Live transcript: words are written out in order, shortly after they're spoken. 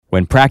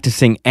When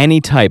practicing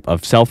any type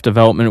of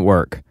self-development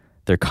work,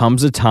 there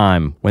comes a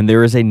time when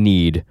there is a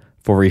need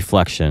for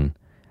reflection,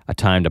 a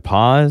time to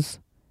pause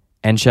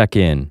and check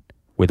in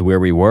with where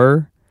we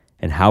were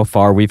and how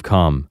far we've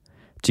come,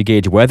 to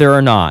gauge whether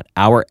or not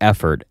our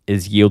effort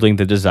is yielding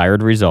the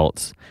desired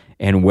results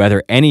and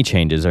whether any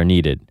changes are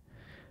needed.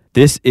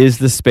 This is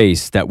the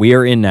space that we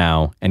are in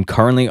now and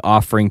currently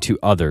offering to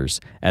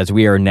others, as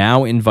we are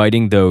now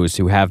inviting those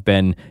who have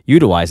been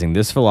utilizing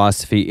this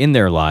philosophy in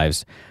their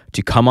lives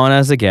to come on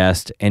as a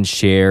guest and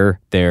share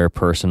their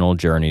personal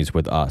journeys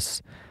with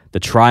us. The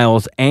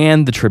trials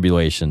and the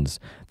tribulations,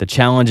 the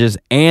challenges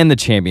and the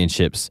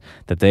championships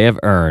that they have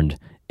earned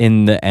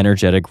in the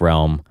energetic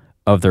realm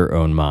of their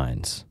own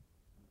minds.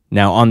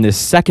 Now, on this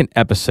second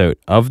episode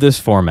of this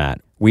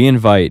format, we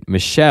invite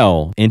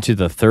Michelle into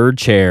the third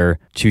chair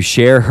to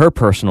share her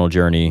personal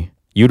journey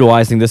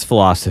utilizing this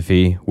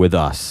philosophy with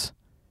us.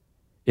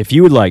 If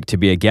you would like to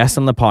be a guest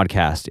on the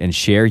podcast and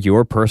share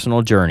your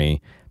personal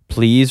journey,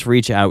 please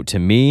reach out to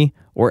me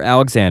or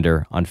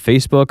Alexander on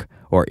Facebook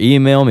or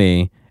email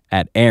me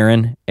at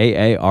Aaron,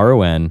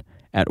 Aaron,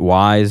 at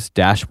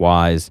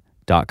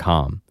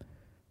wise-wise.com.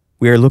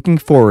 We are looking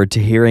forward to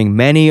hearing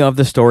many of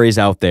the stories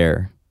out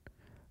there,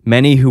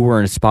 many who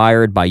were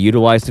inspired by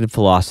utilizing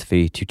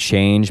philosophy to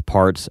change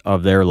parts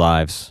of their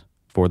lives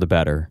for the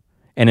better,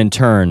 and in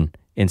turn,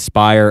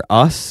 inspire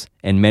us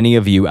and many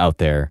of you out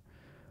there.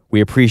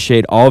 We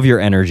appreciate all of your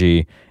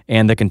energy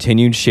and the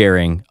continued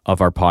sharing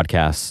of our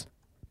podcasts.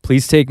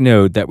 Please take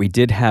note that we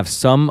did have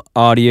some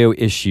audio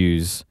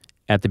issues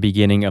at the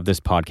beginning of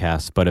this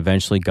podcast, but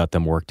eventually got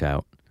them worked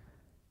out.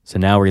 So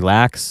now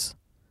relax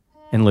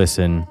and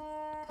listen,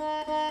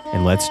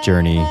 and let's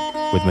journey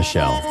with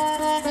Michelle.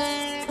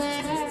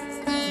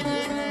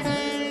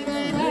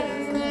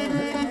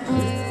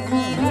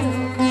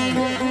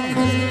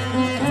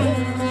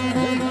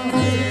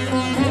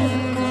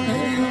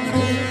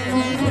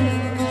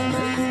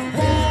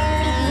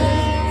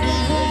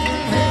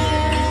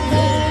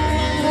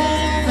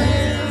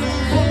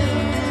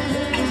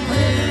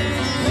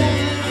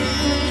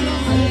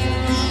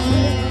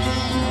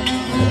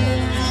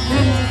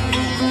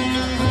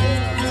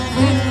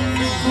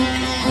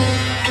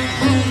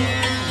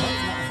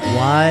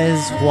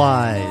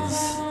 Wise.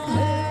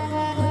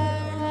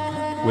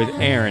 With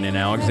Aaron and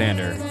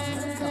Alexander.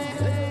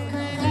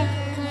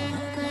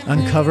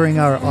 Uncovering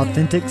our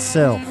authentic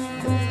self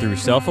Through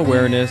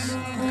self-awareness,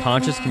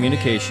 conscious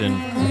communication,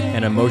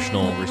 and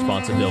emotional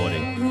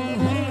responsibility.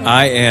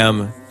 I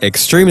am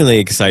extremely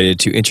excited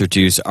to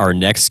introduce our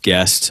next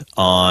guest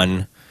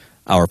on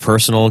our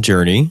personal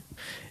journey.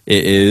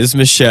 It is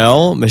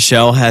Michelle.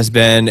 Michelle has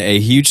been a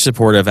huge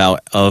supporter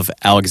of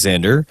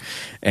Alexander,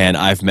 and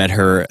I've met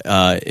her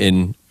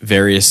in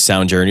various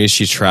sound journeys.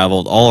 She's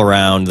traveled all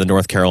around the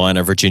North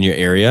Carolina, Virginia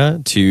area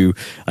to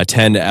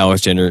attend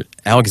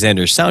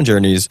Alexander's sound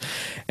journeys,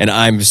 and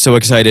I'm so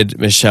excited,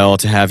 Michelle,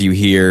 to have you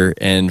here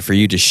and for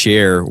you to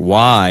share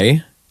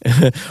why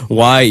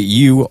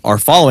you are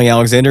following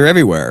Alexander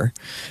everywhere.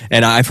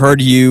 And I've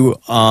heard you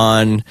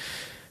on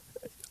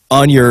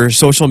your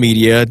social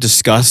media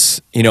discuss,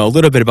 a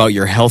little bit about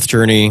your health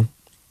journey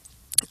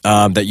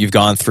that you've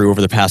gone through over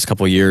the past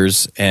couple of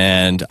years,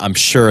 and I'm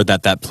sure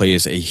that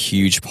plays a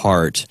huge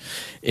part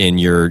in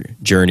your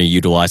journey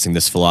utilizing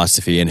this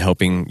philosophy and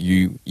helping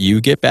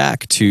you get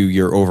back to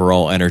your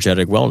overall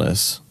energetic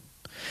wellness.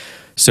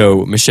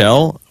 So,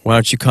 Michelle, why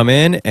don't you come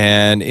in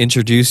and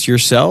introduce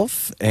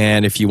yourself,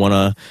 and if you want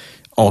to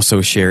also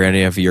share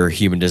any of your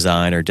human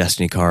design or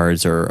destiny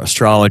cards or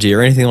astrology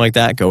or anything like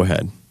that, go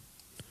ahead.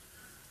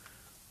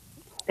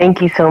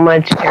 Thank you so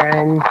much,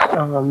 Aaron.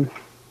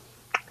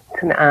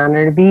 It's an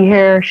honor to be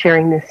here,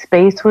 sharing this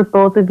space with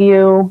both of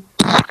you.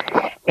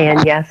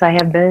 And yes, I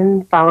have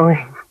been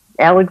following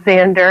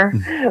Alexander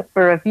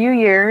for a few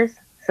years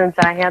since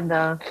I had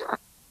the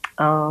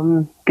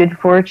good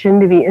fortune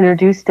to be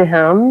introduced to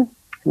him.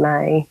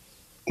 My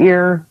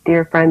dear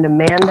friend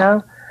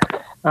Amanda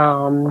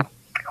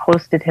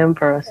hosted him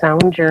for a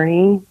sound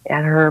journey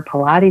at her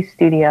Pilates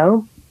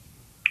studio.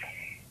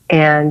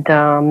 And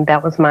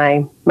that was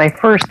my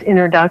first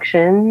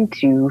introduction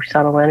to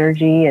subtle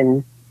energy,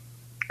 and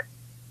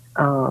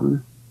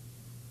so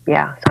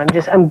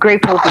I'm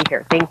grateful to be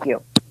here. Thank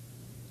you.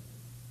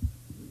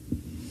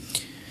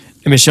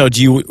 And Michelle,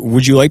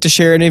 would you like to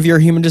share any of your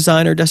human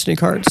design or destiny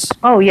cards?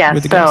 Oh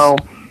yes. So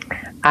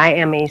I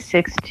am a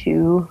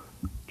 6-2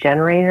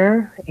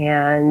 generator,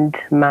 and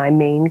my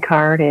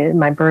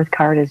my birth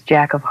card is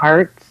Jack of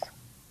Hearts,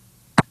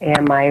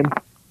 and my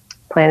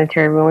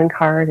planetary ruling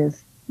card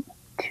is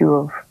 2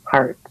 of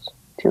Hearts,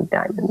 2 of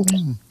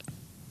Diamonds.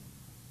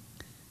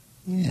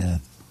 Yeah,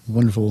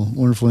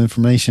 wonderful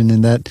information.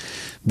 And that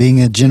being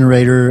a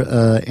generator,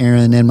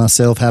 Aaron and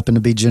myself happen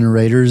to be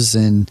generators,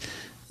 and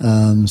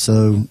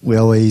so we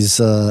always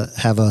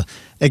have a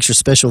extra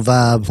special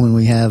vibe when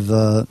we have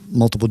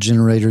multiple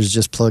generators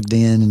just plugged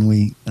in,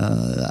 and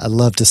I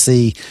love to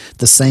see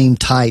the same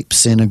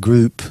types in a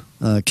group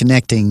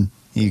connecting.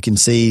 You can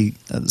see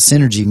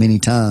synergy many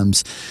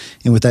times,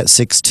 and with that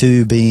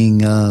 6-2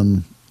 being,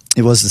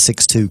 it was the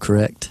 6-2,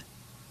 correct?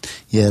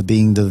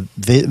 being the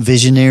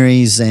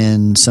visionaries,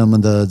 and some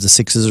of the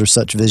sixes are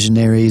such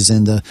visionaries,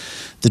 and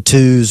the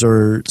twos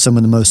are some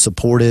of the most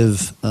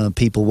supportive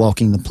people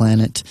walking the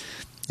planet.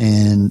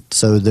 And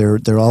so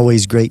they're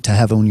always great to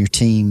have on your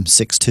team,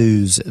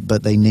 6-2s,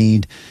 but they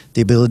need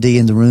the ability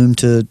in the room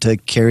to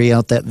carry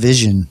out that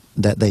vision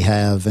that they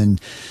have.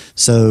 And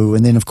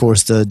then of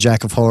course the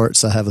Jack of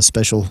Hearts, I have a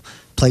special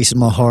place in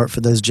my heart for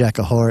those Jack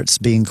of Hearts,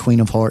 being Queen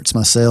of Hearts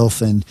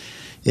myself, and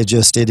it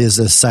is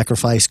a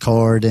sacrifice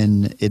card,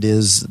 and it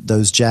is,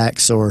 those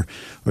Jacks are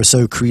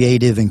so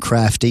creative and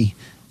crafty.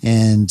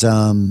 And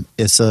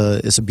it's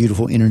a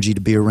beautiful energy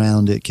to be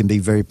around. It can be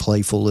very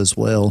playful as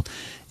well.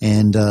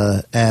 And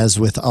as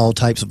with all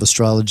types of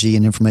astrology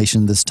and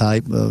information of this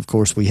type, of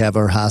course, we have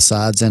our high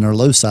sides and our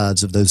low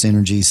sides of those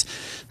energies.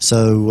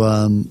 So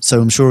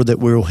I'm sure that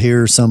we'll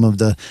hear some of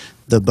the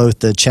both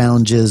the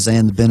challenges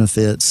and the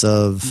benefits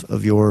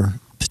of your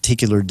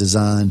particular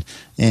design.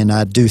 And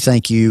I do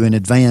thank you in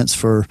advance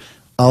for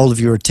all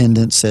of your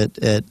attendance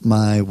at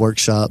my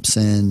workshops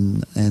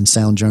and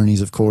sound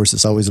journeys. Of course,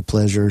 it's always a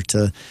pleasure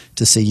to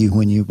see you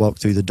when you walk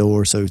through the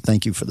door. So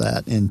thank you for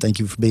that, and thank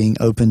you for being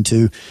open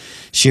to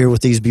share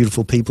with these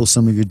beautiful people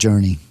some of your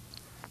journey.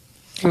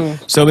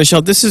 So,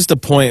 Michelle, this is the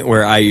point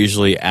where I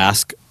usually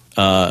ask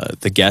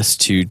the guests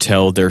to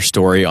tell their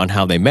story on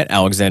how they met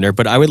Alexander,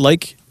 but I would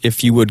like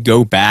if you would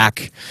go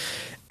back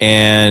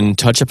and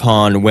touch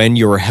upon when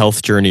your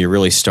health journey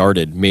really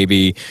started.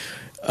 Maybe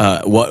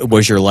what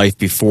was your life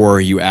before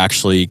you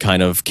actually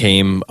kind of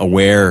came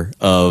aware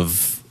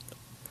of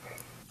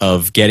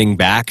getting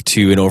back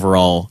to an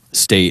overall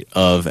state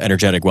of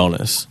energetic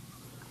wellness?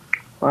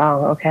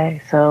 Wow.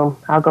 Okay. So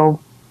I'll go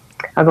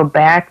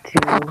back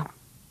to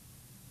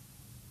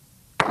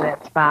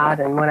that spot,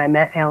 and when I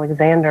met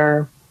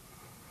Alexander,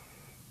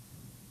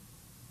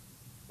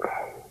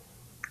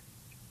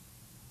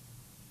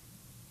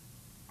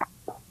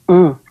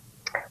 well,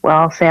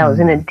 I'll say I was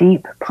in a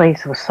deep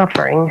place of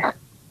suffering.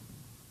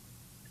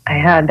 I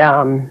had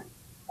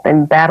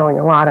been battling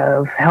a lot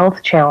of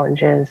health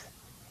challenges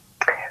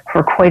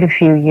for quite a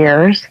few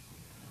years.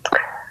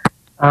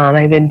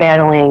 I've been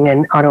battling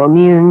an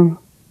autoimmune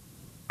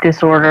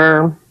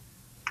disorder.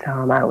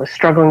 I was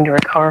struggling to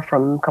recover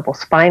from a couple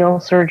spinal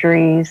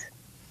surgeries.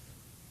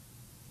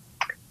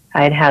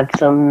 I had had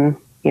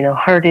some,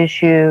 heart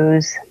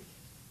issues,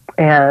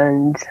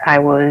 and I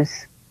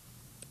was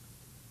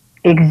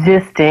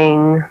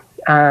existing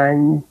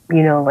on,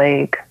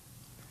 like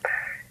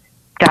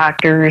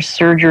doctors,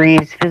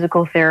 surgeries,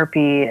 physical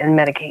therapy, and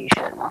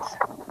medications,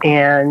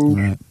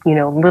 and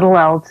little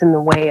else in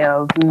the way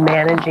of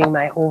managing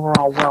my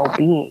overall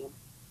well-being.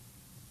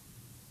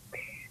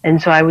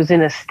 And so I was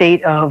in a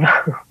state of,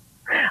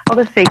 I'll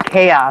just say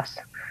chaos,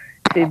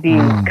 to be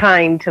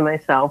kind to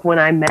myself, when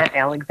I met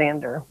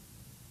Alexander.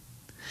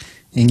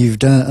 And you've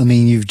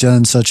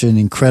done such an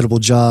incredible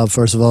job.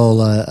 First of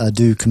all, I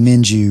do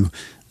commend you.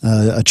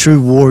 A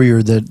true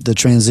warrior, that the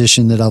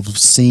transition that I've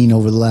seen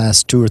over the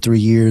last 2 or 3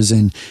 years,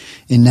 and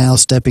now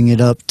stepping it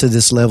up to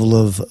this level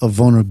of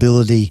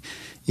vulnerability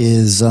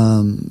is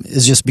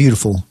just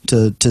beautiful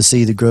to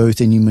see the growth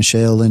in you,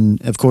 Michelle.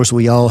 And of course,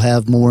 we all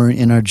have more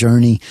in our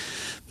journey,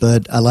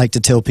 but I like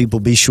to tell people,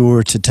 be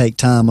sure to take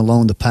time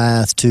along the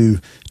path to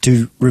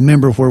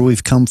remember where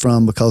we've come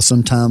from, because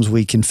sometimes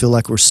we can feel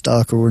like we're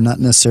stuck, or we're not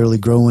necessarily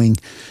growing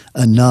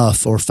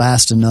enough or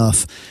fast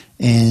enough.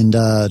 And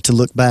to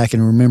look back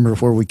and remember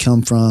where we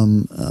come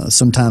from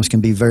sometimes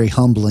can be very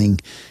humbling.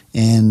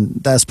 And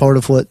that's part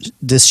of what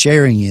this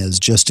sharing is,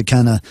 just to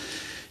kind of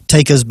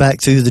take us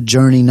back through the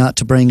journey, not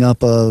to bring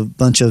up a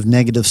bunch of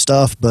negative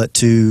stuff, but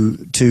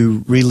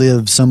to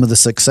relive some of the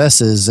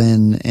successes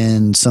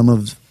and some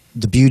of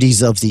the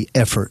beauties of the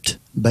effort,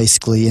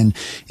 basically. And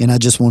I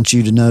just want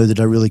you to know that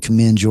I really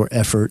commend your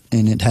effort,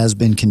 and it has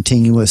been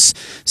continuous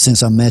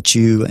since I met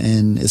you,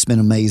 and it's been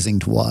amazing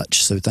to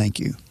watch. So thank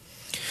you.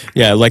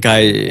 Yeah, like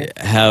I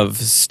have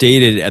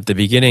stated at the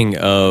beginning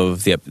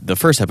of the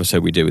first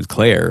episode we did with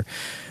Claire,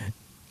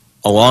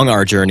 along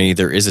our journey,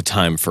 there is a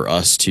time for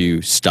us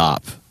to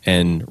stop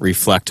and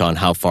reflect on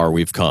how far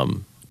we've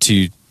come.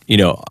 To,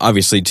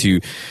 obviously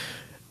to,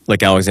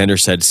 like Alexander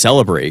said,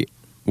 celebrate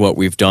what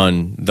we've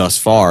done thus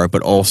far,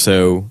 but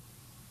also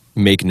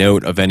make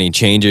note of any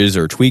changes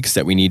or tweaks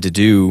that we need to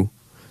do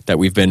that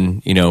we've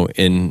been,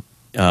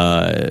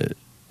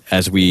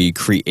 as we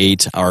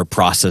create our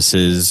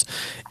processes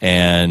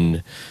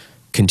and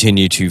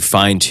continue to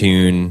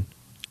fine-tune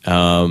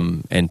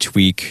and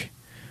tweak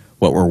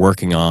what we're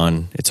working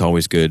on. It's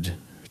always good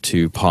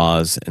to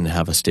pause and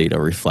have a state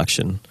of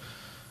reflection.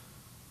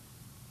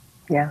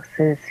 Yes,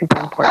 it is super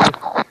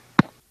important.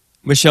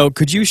 Michelle,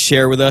 could you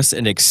share with us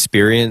an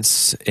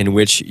experience in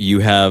which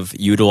you have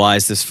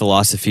utilized this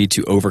philosophy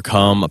to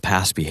overcome a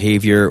past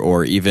behavior,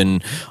 or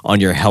even on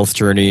your health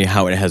journey,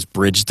 how it has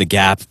bridged the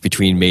gap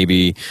between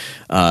maybe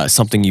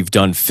something you've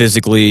done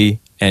physically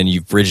and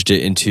you've bridged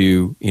it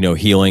into,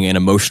 healing an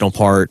emotional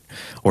part,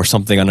 or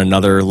something on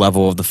another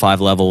level of the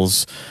 5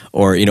 levels,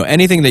 or,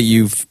 anything that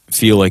you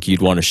feel like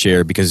you'd want to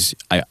share, because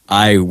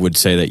I would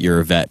say that you're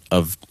a vet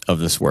of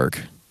this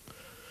work.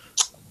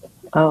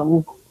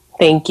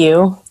 Thank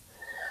you.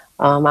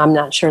 I'm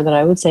not sure that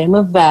I would say I'm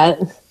a vet,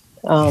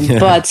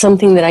 but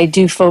something that I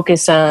do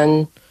focus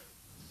on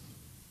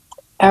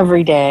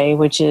every day,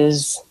 which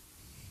is,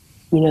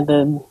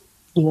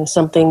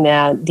 something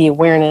that the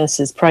awareness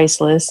is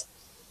priceless,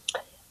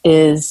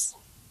 is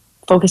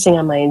focusing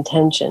on my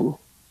intention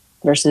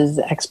versus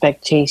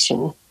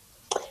expectation.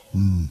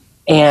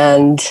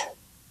 And,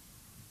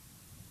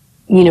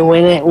 when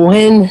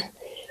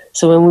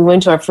we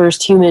went to our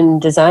first human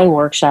design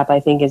workshop, I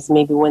think is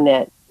maybe when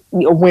that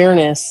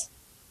awareness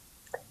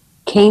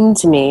came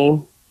to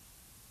me.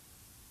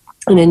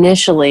 And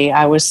initially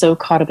I was so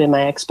caught up in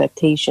my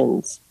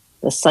expectations,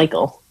 the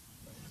cycle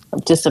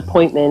of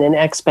disappointment and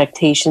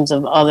expectations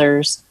of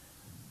others,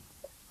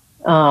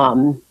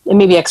 and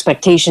maybe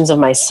expectations of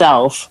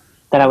myself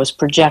that I was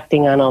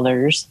projecting on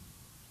others,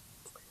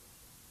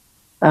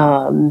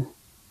 that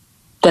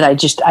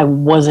I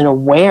wasn't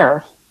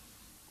aware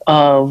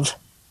of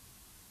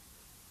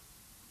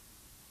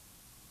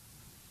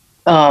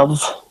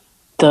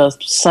the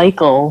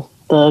cycle,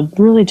 the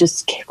really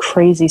just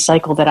crazy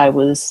cycle that I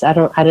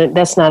don't,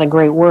 that's not a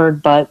great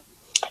word, but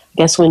I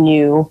guess when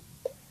you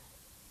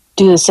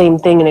do the same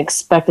thing and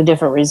expect a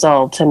different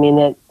result, I mean,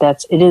 it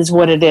is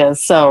what it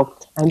is. So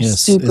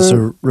it's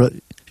a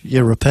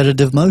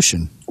repetitive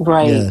motion.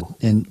 Right. Yeah,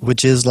 and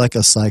which is like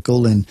a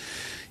cycle. And,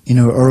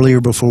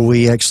 earlier before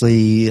we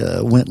actually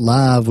went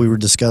live, we were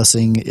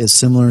discussing is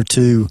similar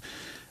to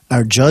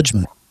our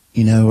judgment,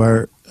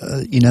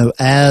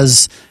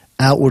 as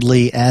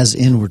outwardly as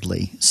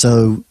inwardly.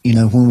 So,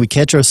 when we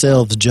catch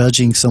ourselves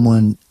judging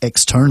someone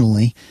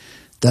externally,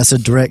 that's a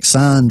direct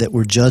sign that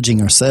we're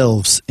judging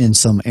ourselves in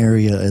some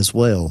area as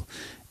well.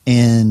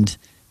 And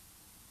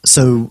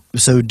so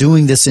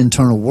doing this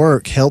internal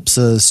work helps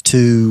us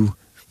to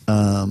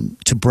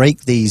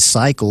break these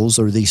cycles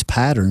or these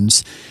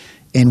patterns,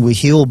 and we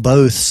heal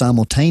both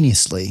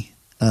simultaneously.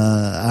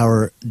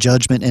 Our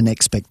judgment and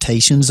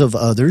expectations of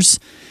others,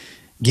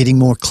 getting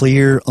more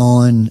clear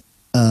on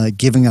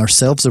giving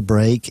ourselves a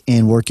break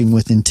and working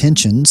with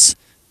intentions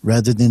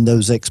rather than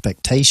those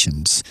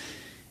expectations.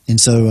 And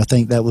so I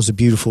think that was a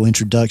beautiful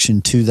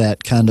introduction to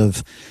that kind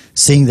of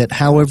seeing that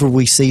however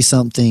we see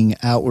something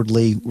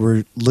outwardly,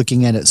 we're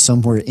looking at it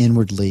somewhere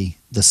inwardly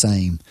the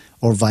same,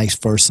 or vice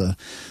versa.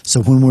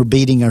 So when we're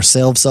beating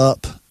ourselves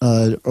up,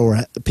 or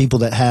people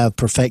that have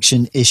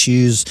perfection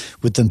issues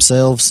with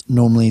themselves,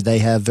 normally they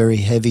have very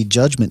heavy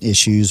judgment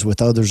issues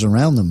with others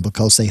around them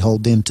because they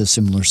hold them to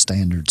similar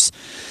standards.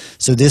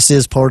 So this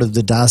is part of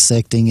the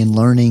dissecting and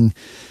learning,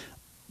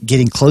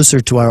 getting closer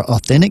to our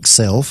authentic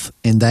self,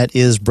 and that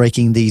is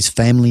breaking these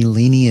family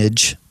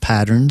lineage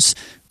patterns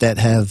that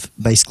have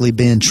basically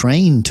been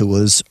trained to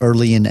us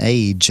early in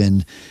age.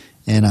 And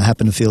I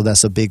happen to feel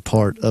that's a big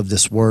part of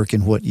this work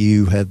and what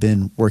you have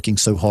been working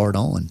so hard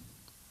on.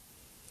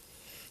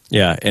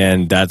 Yeah,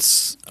 and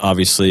that's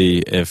obviously,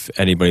 if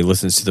anybody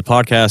listens to the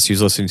podcast,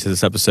 who's listening to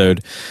this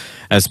episode,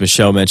 as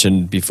Michelle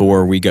mentioned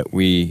before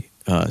we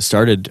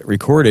started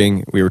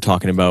recording, we were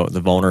talking about the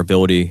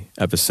vulnerability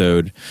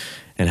episode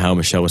and how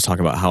Michelle was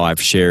talking about how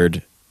I've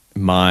shared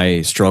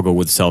my struggle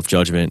with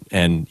self-judgment.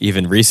 And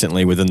even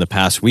recently, within the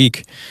past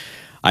week,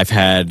 I've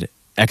had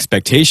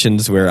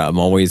expectations where I'm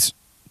always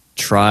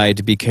try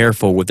to be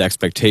careful with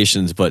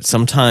expectations, but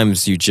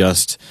sometimes you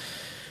just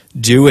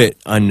do it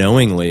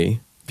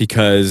unknowingly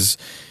because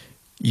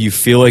you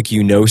feel like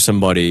you know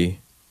somebody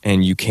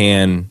and you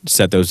can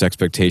set those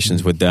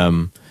expectations with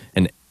them.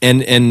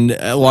 And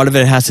a lot of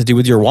it has to do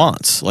with your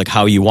wants, like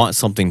how you want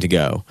something to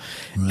go.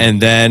 Right.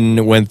 And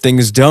then when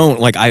things don't,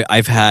 like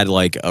I've had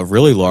like a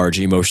really large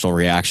emotional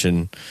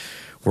reaction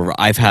where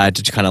I've had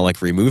to kind of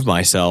like remove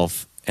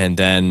myself and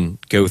then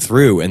go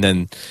through, and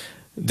then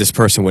this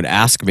person would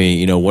ask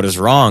me, what is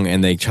wrong?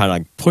 And they try to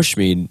like push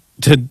me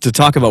to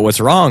talk about what's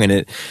wrong. And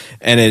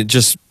it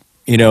just,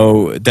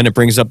 then it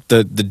brings up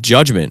the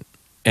judgment,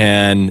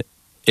 and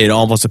it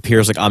almost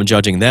appears like I'm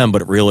judging them,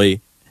 but really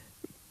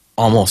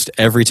almost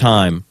every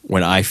time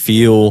when I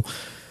feel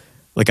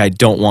like I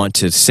don't want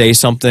to say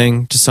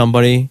something to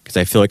somebody because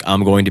I feel like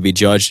I'm going to be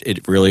judged,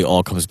 it really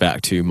all comes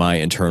back to my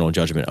internal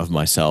judgment of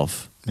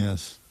myself.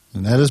 Yes.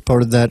 And that is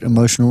part of that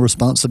emotional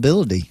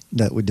responsibility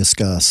that we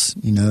discuss,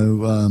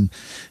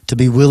 to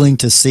be willing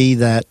to see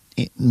that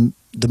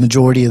the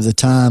majority of the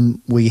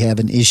time we have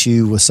an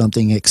issue with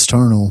something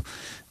external.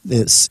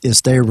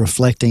 It's there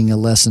reflecting a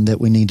lesson that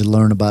we need to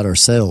learn about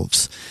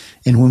ourselves.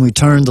 And when we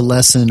turn the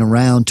lesson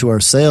around to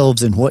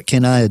ourselves and what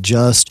can I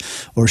adjust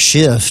or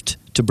shift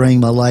to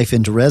bring my life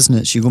into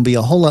resonance, you're going to be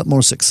a whole lot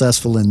more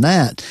successful in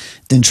that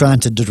than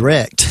trying to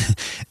direct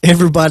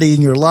everybody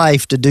in your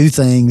life to do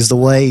things the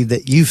way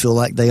that you feel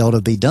like they ought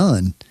to be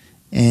done.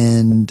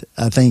 And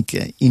I think,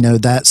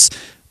 that's,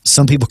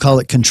 some people call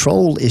it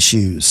control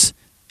issues.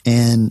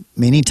 And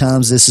many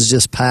times this is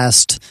just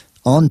passed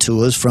on to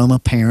us from a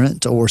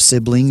parent or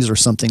siblings or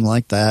something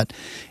like that.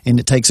 And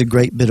it takes a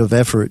great bit of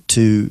effort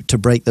to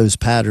break those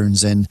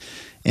patterns. And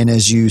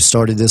as you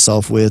started this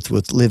off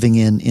with living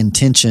in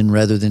intention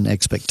rather than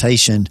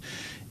expectation,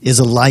 is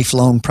a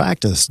lifelong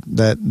practice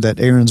that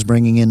Aaron's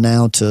bringing in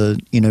now to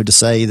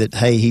say that,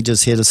 hey, he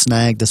just hit a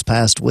snag this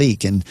past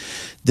week, and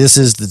this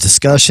is the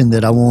discussion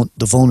that I want,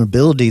 the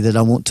vulnerability that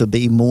I want to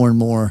be more and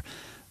more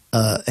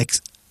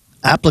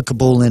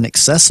applicable and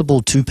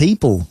accessible to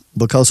people,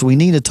 because we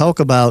need to talk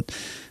about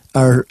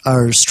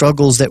our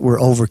struggles that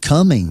we're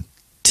overcoming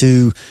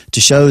to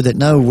show that,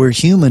 no, we're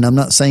human. I'm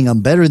not saying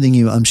I'm better than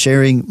you. I'm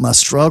sharing my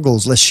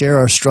struggles. Let's share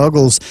our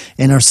struggles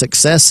and our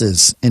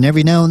successes. And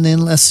every now and then,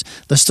 let's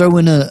throw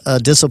in a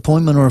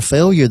disappointment or a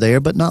failure there,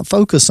 but not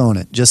focus on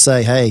it. Just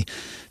say, hey,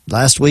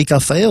 last week I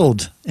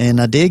failed,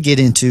 and I did get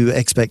into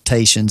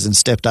expectations and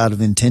stepped out of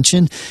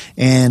intention,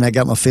 and I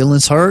got my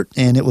feelings hurt,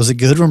 and it was a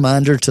good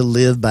reminder to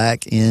live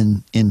back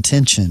in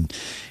intention.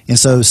 And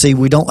so, see,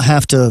 we don't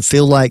have to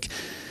feel like,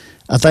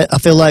 I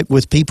feel like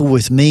with people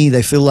with me,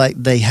 they feel like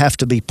they have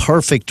to be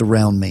perfect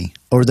around me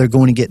or they're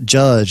going to get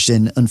judged.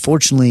 And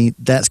unfortunately,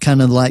 that's kind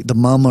of like the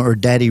mama or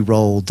daddy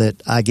role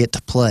that I get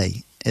to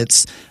play.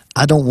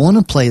 I don't want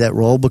to play that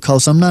role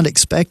because I'm not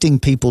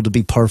expecting people to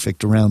be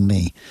perfect around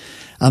me.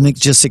 I'm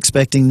just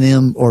expecting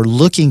them, or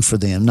looking for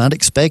them, not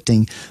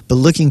expecting, but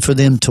looking for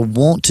them to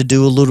want to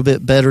do a little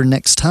bit better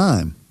next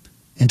time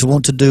and to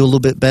want to do a little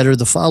bit better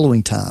the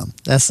following time.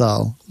 That's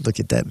all. Look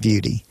at that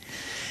beauty.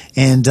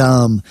 And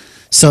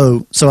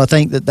so I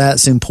think that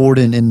that's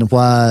important, and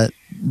why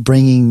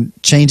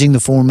changing the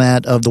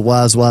format of the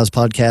Wise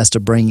podcast to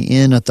bring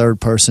in a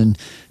third person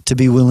to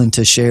be willing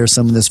to share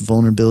some of this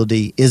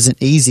vulnerability isn't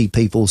easy,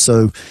 people.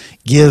 So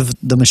give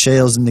the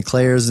Michelles and the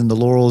Claires and the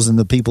Laurels and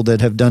the people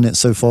that have done it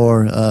so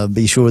far,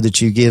 be sure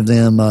that you give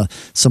them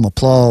some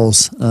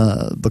applause,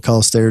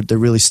 because they're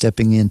really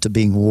stepping into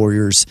being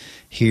warriors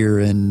here.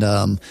 And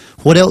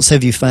what else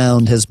have you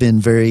found has been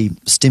very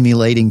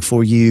stimulating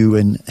for you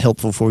and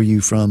helpful for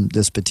you from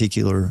this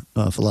particular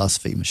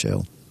philosophy,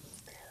 Michelle?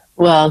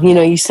 Well,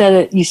 you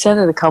said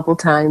it a couple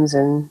times,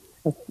 and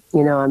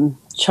I'm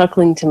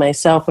chuckling to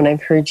myself when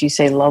I've heard you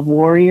say love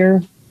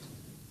warrior.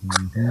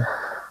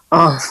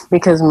 Mm-hmm.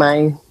 Because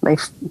my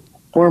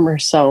former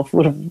self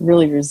would have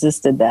really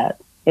resisted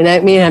that. And I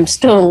mean, I'm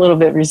still a little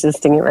bit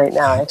resisting it right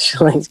now,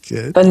 actually. That's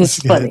good. But it's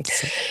funny.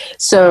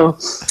 So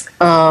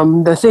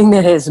the thing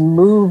that has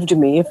moved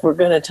me, if we're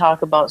going to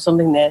talk about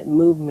something that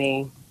moved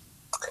me,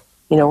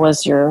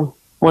 was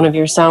one of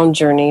your sound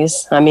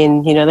journeys. I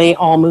mean, they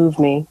all move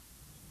me.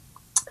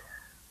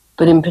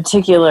 But in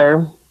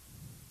particular,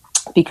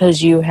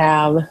 because your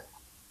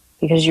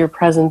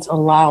presence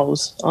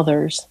allows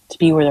others to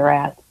be where they're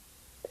at,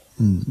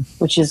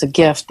 which is a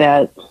gift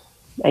that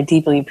I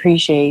deeply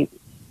appreciate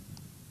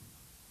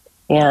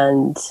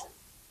and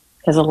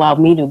has allowed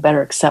me to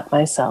better accept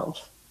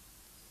myself.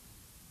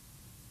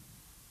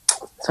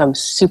 So I'm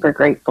super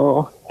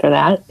grateful for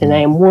that. And I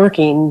am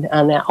working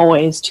on that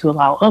always to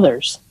allow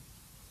others.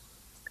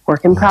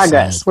 Work in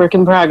progress.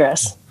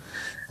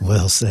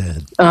 Well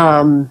said.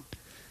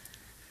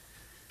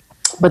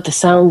 But the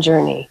sound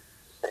journey.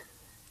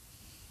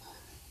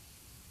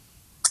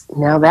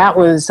 Now that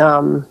was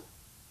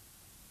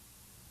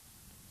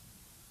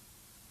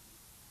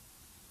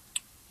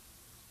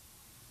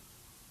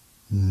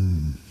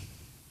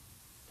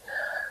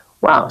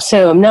wow.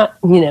 So I'm not,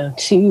 I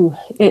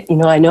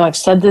know I've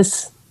said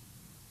this,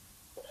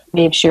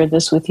 may have shared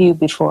this with you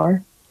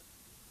before.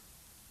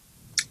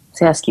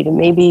 To ask you to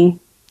maybe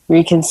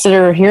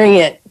reconsider hearing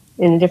it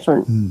in a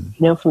different,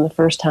 from the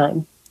first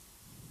time.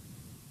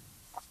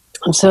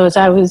 And so as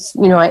I was,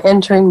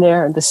 entering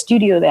the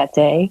studio that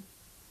day,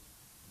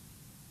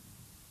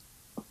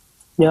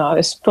 I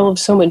was full of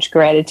so much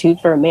gratitude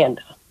for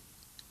Amanda.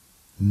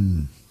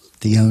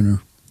 The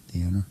owner.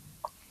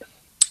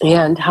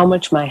 And how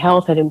much my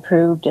health had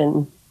improved,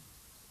 and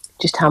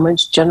just how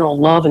much general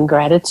love and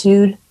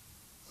gratitude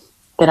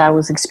that I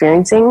was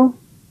experiencing.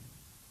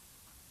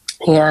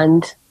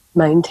 And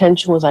my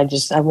intention was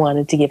I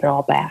wanted to give it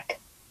all back.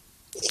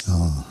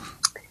 Oh.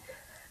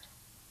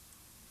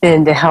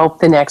 And to help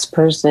the next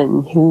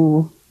person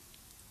who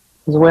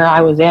was where I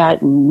was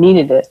at and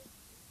needed it,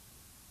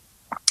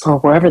 or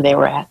wherever they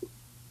were at.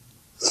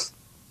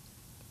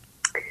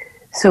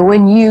 So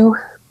when you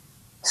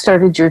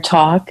started your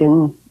talk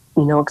and,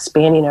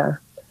 expanding our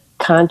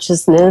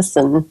consciousness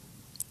and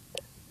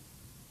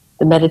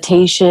the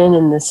meditation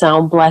and the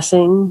sound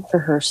blessing for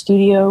her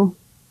studio,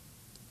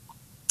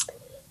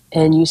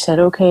 and you said,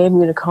 okay, I'm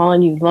going to call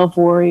on you love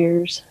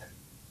warriors.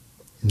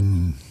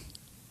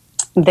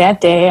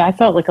 That day, I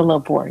felt like a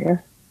love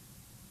warrior.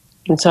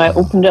 And so I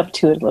opened up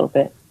to it a little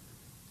bit.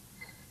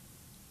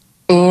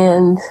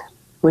 And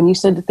when you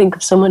said to think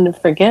of someone to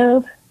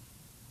forgive,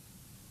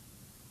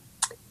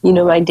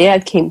 my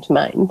dad came to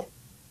mind.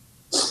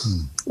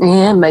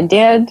 And my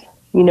dad,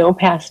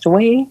 passed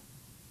away.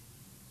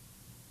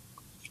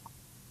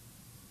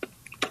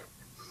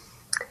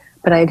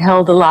 But I'd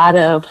held a lot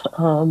of,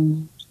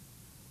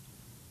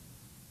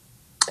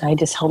 I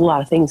just held a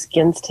lot of things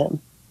against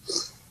him.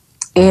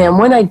 And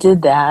when I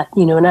did that,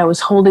 and I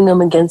was holding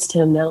them against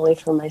him, not only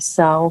for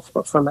myself,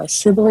 but for my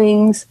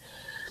siblings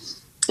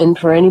and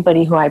for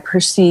anybody who I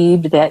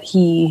perceived that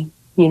he,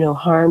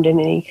 harmed in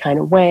any kind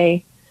of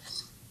way.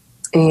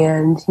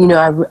 And, and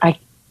I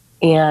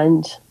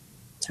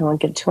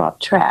won't get too off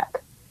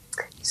track.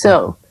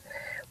 So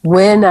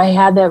when I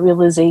had that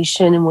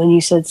realization and when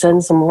you said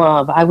send some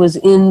love, I was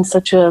in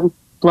such a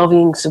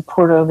loving,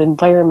 supportive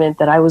environment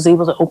that I was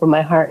able to open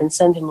my heart and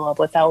send him love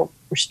without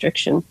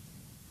restriction.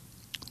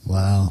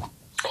 Wow.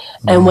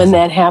 Amazing. And when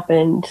that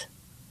happened,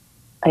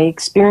 I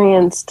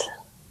experienced,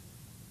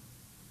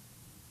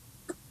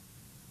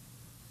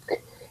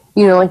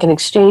 like an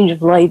exchange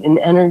of light and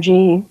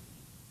energy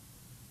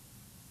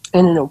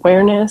and an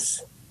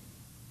awareness.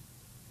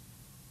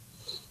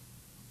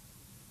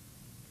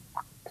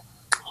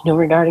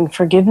 Regarding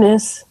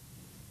forgiveness,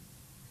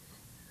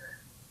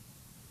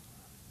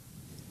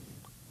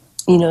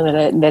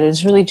 that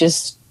has really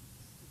just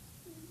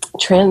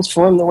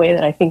transformed the way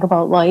that I think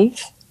about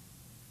life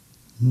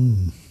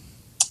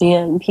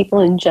and people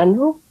in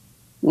general.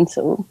 And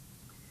so,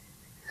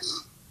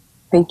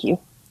 thank you.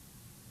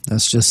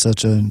 That's just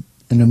such an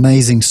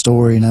amazing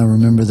story, and I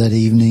remember that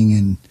evening,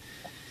 and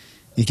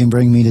it can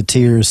bring me to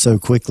tears so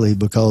quickly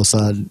because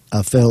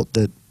I felt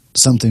that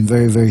something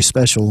very, very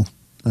special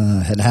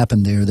had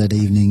happened there that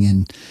evening,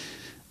 and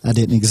I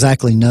didn't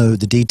exactly know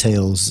the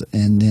details.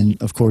 And then,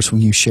 of course,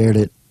 when you shared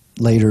it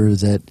later,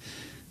 that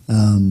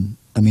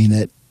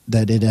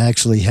that it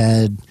actually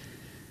had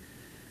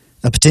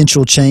a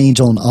potential change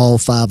on all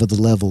 5 of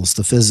the levels: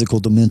 the physical,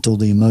 the mental,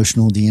 the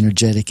emotional, the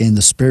energetic, and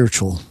the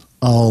spiritual,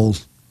 all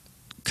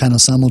kind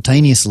of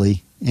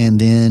simultaneously. And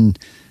then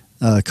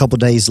a couple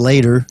days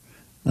later,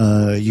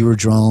 you were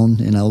drawn,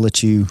 and I'll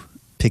let you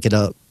pick it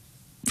up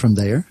from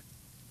there.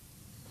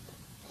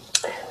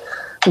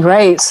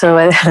 Right. So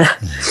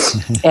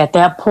at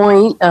that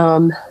point,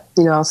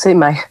 I'll say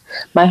my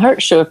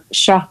heart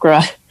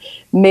chakra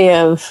may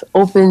have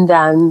opened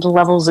on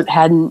levels it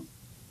hadn't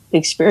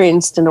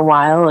experienced in a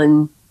while.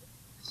 And,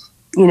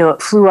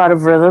 it flew out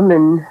of rhythm.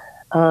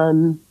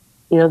 And,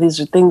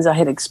 these are things I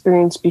had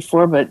experienced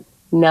before, but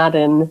not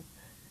in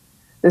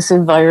this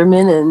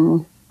environment.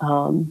 And,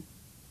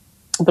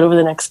 but over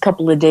the next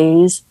couple of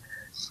days,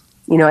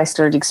 I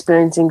started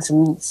experiencing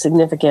some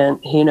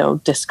significant,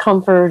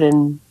 discomfort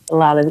and a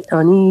lot of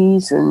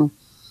unease. And,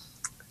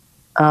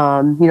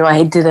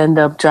 I did end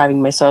up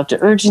driving myself to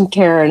urgent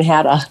care and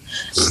had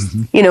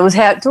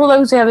told I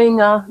was having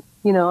a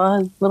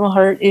little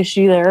heart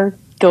issue there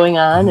going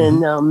on.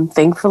 And,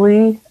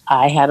 thankfully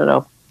I had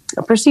a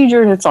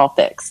procedure and it's all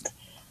fixed.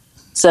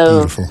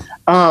 So, beautiful.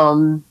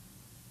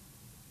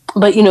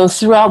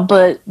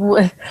 But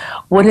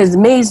what has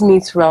amazed me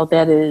throughout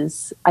that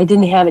is I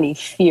didn't have any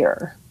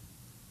fear.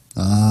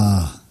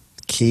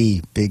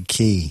 Big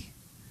key.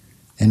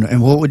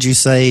 And what would you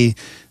say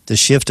the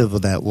shift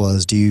of that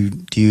was? Do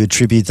you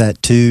attribute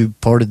that to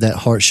part of that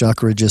heart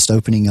chakra just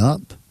opening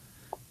up?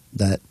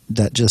 That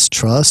just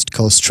trust?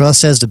 Because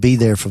trust has to be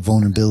there for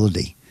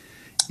vulnerability.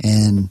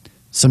 And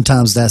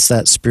sometimes that's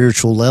that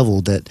spiritual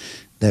level that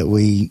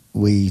we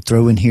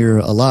throw in here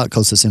a lot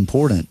because it's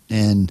important.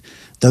 And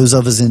those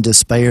of us in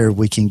despair,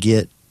 we can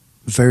get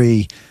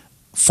very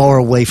far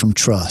away from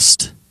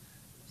trust.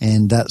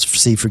 And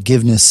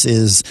forgiveness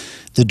is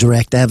the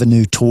direct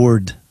avenue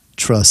toward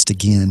trust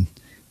again.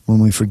 When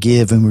we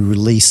forgive and we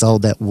release all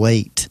that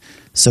weight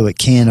so it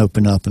can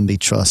open up and be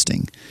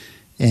trusting.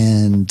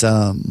 And,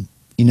 and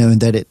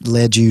that it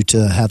led you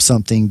to have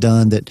something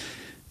done that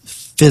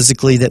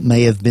physically that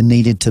may have been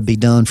needed to be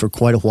done for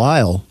quite a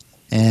while.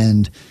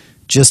 And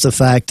just the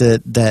fact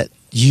that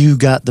you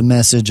got the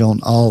message on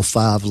all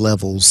 5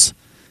 levels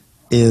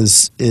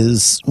is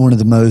one of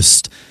the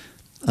most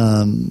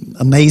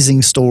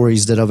amazing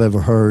stories that I've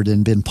ever heard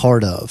and been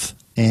part of.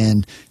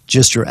 And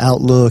just your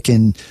outlook,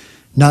 and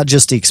not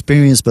just the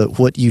experience, but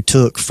what you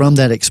took from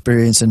that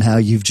experience and how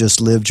you've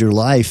just lived your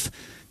life,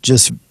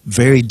 just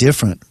very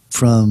different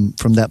from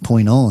that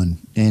point on.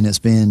 And it's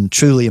been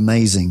truly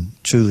amazing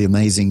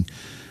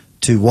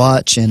to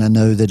watch. And I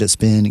know that it's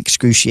been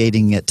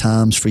excruciating at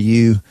times for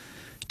you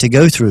to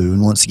go through.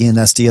 And once again,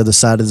 that's the other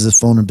side of this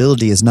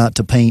vulnerability, is not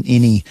to paint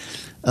any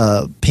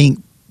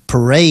pink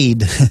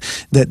parade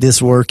that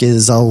this work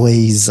is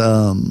always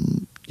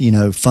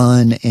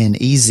fun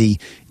and easy.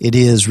 It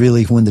is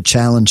really, when the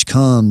challenge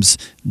comes,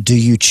 do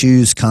you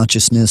choose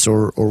consciousness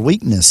or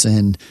weakness?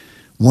 And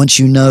once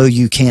you know,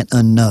 you can't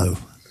unknow.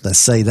 Let's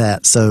say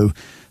that. So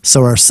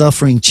our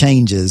suffering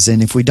changes,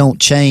 and if we don't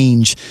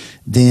change,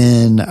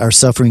 then our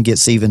suffering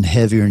gets even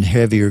heavier and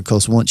heavier,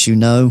 because once you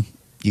know,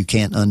 you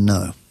can't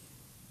unknow.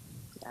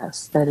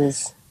 Yes, that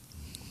is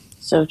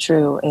so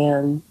true.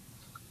 And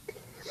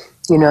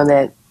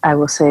that I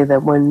will say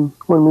that when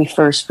we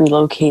first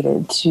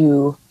relocated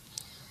to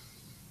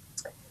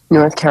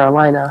North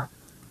Carolina,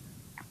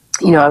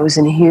 I was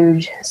in a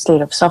huge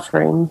state of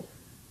suffering.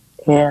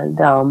 And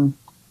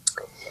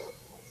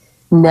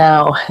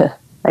now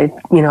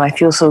I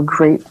feel so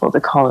grateful to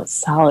call it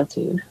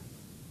solitude.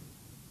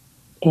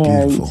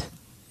 And,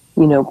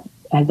 beautiful.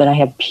 and that I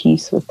have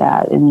peace with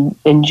that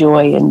and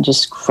joy and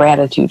just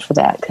gratitude for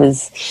that.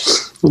 Because,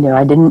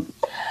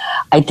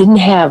 I didn't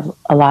have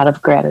a lot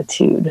of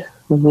gratitude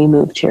when we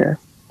moved here.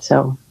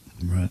 So,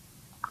 right.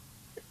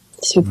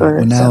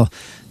 super. Well,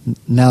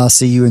 now I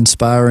see you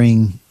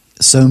inspiring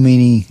so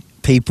many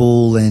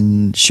people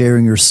and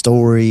sharing your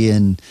story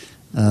and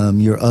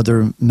your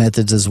other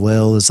methods as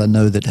well, as I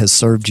know that has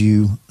served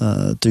you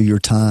through your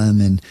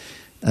time. And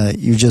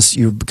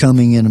you're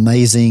becoming an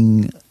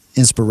amazing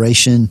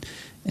inspiration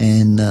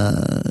and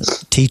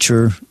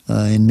teacher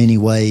in many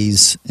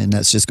ways, and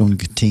that's just going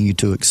to continue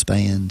to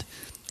expand.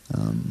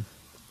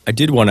 I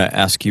did want to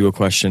ask you a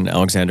question,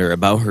 Alexander,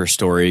 about her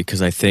story,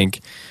 because I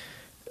think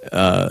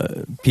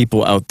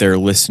people out there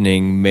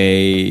listening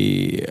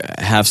may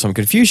have some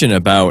confusion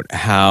about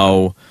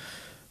how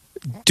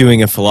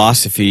doing a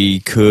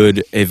philosophy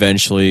could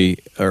eventually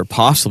or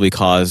possibly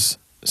cause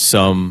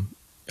some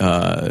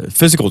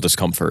physical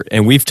discomfort.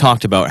 And we've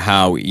talked about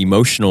how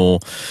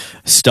emotional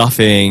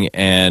stuffing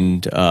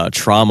and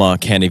trauma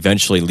can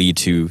eventually lead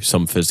to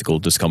some physical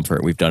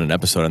discomfort. We've done an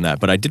episode on that.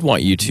 But I did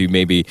want you to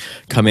maybe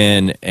come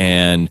in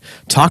and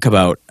talk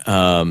about,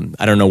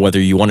 I don't know whether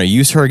you want to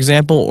use her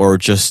example or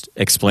just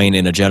explain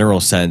in a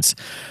general sense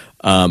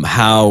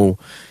how,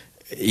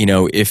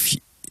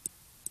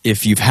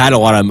 if you've had a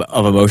lot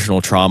of emotional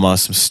trauma,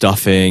 some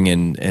stuffing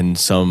and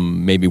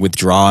some maybe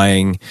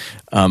withdrawing,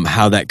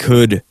 how that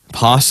could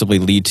possibly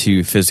lead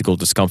to physical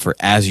discomfort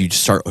as you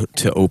start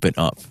to open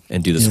up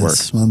and do this work.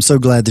 Well, I'm so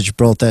glad that you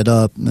brought that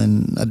up,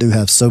 and I do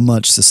have so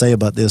much to say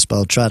about this, but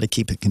I'll try to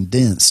keep it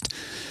condensed.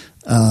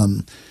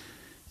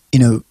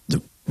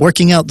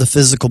 Working out the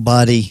physical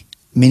body,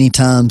 many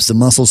times the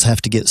muscles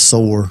have to get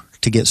sore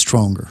to get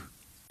stronger.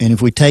 And if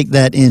we take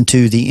that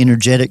into the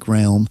energetic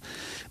realm,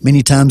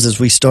 many times as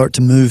we start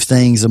to move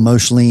things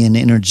emotionally and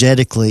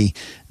energetically,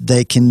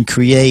 they can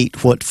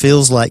create what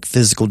feels like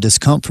physical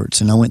discomforts.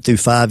 And I went through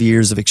 5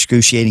 years of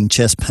excruciating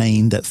chest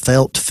pain that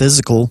felt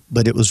physical,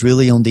 but it was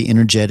really on the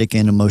energetic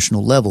and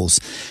emotional levels.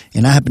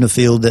 And I happen to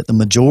feel that the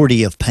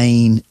majority of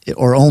pain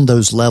are on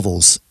those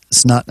levels.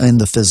 It's not in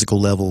the physical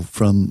level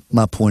from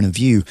my point of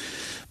view.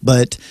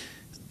 But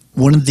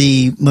one of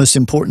the most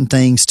important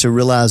things to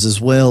realize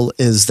as well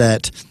is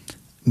that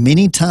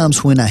many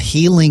times when a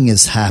healing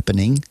is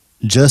happening,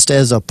 just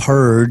as a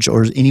purge,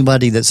 or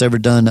anybody that's ever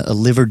done a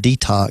liver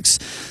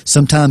detox,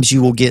 sometimes you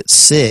will get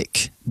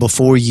sick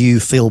before you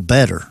feel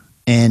better.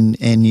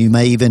 And you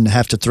may even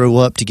have to throw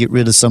up to get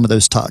rid of some of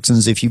those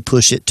toxins if you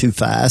push it too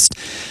fast.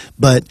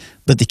 But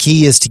the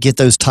key is to get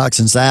those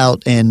toxins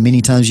out, and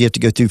many times you have to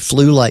go through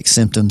flu-like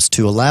symptoms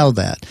to allow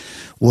that.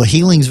 Well,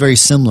 healing is very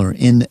similar.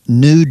 In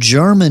New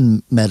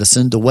German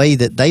medicine, the way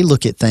that they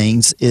look at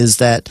things is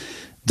that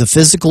the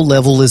physical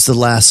level is the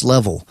last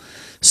level.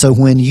 So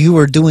when you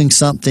are doing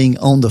something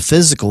on the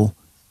physical,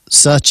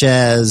 such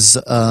as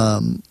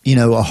a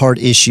heart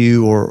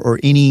issue or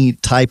any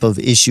type of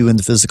issue in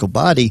the physical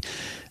body,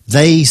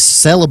 they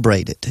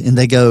celebrate it and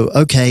they go,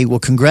 okay, well,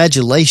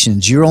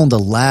 congratulations, you're on the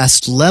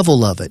last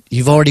level of it.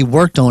 You've already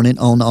worked on it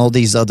on all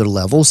these other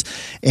levels,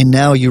 and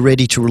now you're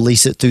ready to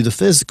release it through the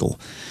physical.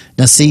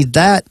 Now, see,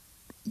 that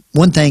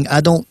one thing,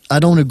 I don't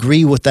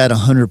agree with that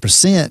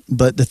 100%,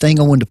 but the thing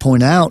I wanted to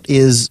point out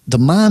is the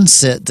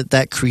mindset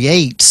that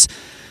creates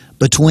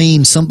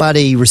between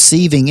somebody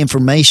receiving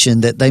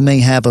information that they may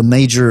have a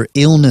major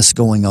illness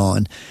going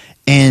on,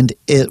 and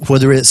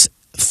whether it's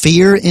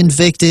fear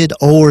invicted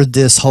or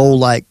this whole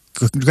like,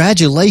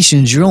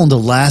 congratulations, you're on the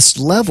last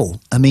level.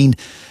 I mean,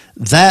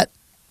 that,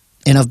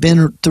 and I've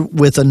been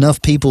with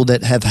enough people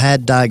that have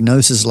had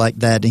diagnoses like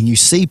that, and you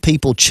see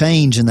people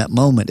change in that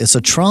moment. It's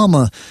a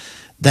trauma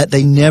that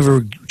they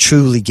never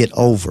truly get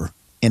over.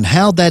 And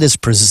how that is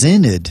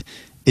presented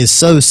is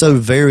so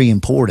very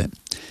important.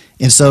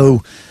 And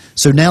so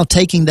now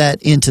taking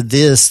that into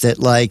this, that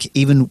like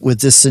even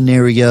with this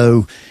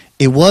scenario,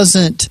 it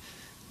wasn't,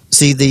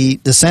 see,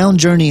 the sound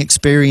journey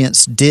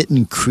experience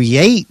didn't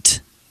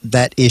create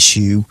that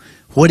issue.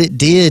 What it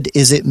did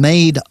is it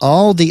made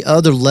all the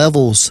other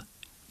levels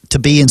to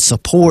be in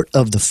support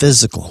of the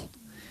physical.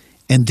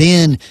 And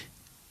then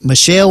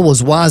Michelle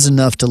was wise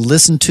enough to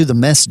listen to the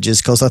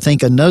messages, because I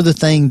think another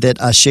thing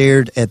that I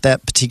shared at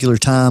that particular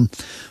time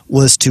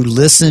was to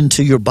listen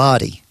to your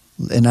body.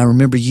 And I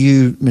remember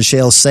you,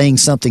 Michelle, saying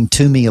something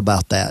to me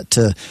about that,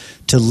 to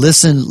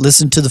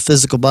listen to the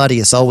physical body.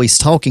 It's always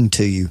talking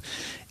to you.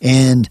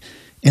 And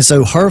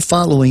so her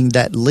following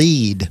that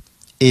lead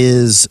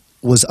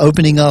was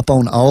opening up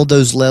on all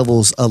those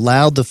levels,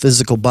 allowed the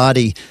physical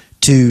body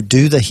to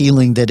do the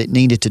healing that it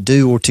needed to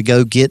do, or to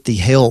go get the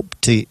help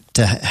to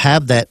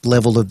have that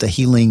level of the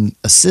healing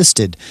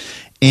assisted.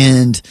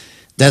 And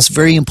that's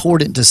very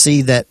important to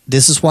see that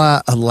this is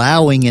why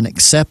allowing and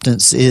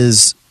acceptance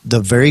is the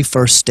very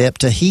first step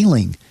to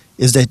healing,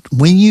 is that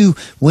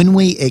when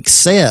we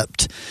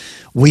accept,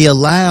 we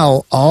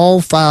allow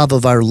all 5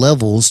 of our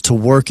levels to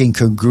work in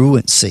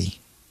congruency.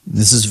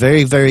 This is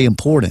very, very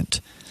important.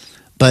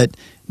 But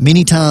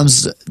many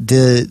times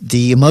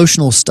the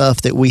emotional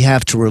stuff that we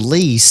have to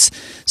release,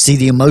 see,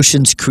 the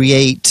emotions are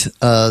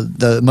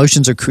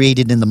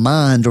created in the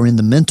mind or in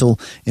the mental,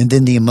 and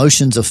then the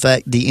emotions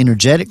affect the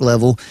energetic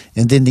level,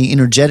 and then the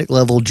energetic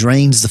level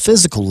drains the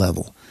physical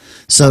level.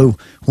 So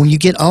when you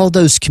get all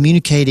those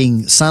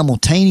communicating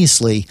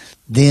simultaneously,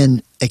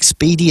 then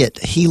expedient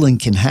healing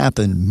can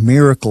happen.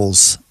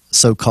 Miracles,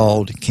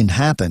 so-called, can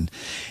happen.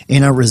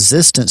 And our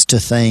resistance to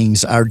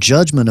things, our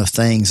judgment of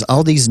things,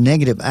 all these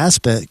negative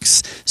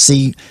aspects,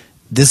 see,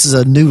 this is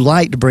a new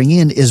light to bring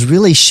in, is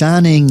really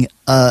shining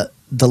the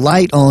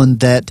light on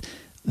that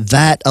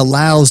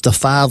allows the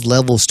 5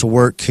 levels to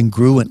work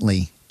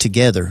congruently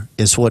together,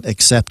 is what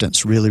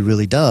acceptance really,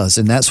 really does.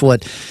 And that's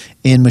what,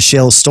 in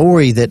Michelle's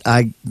story, that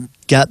I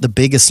got the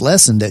biggest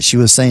lesson, that she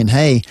was saying,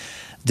 hey,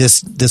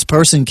 this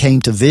person came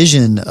to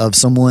vision of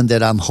someone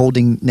that I'm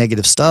holding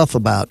negative stuff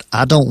about.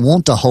 I don't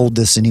want to hold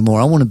this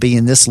anymore. I want to be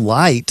in this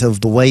light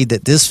of the way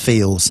that this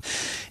feels.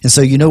 And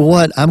so, you know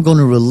what? I'm going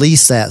to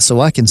release that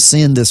so I can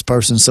send this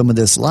person some of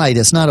this light.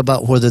 It's not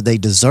about whether they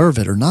deserve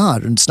it or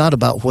not. It's not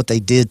about what they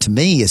did to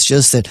me. It's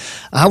just that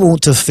I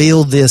want to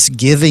feel this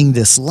giving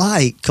this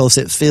light because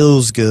it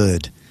feels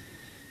good.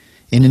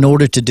 And in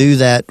order to do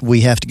that,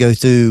 we have to go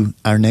through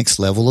our next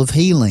level of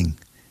healing.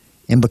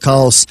 And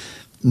because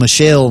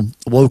Michelle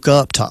woke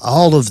up to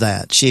all of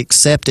that, she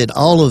accepted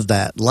all of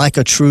that like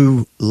a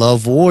true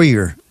love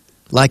warrior,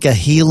 like a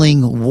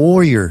healing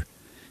warrior,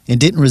 and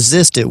didn't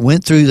resist it,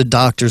 went through the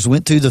doctors,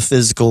 went through the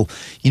physical,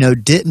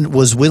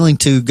 was willing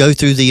to go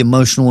through the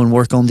emotional and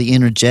work on the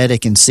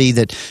energetic and see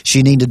that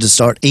she needed to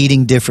start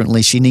eating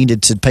differently. She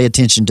needed to pay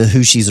attention to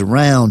who she's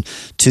around,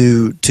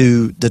 to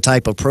the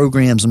type of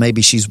programs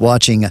maybe she's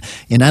watching.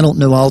 And I don't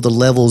know all the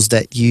levels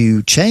that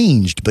you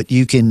changed, but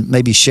you can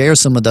maybe share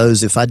some of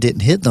those if I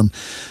didn't hit them.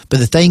 But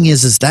the thing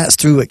is that's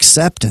through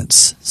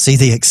acceptance. See,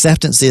 the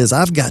acceptance is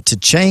I've got to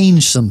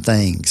change some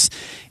things,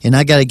 and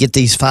I got to get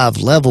these 5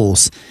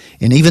 levels.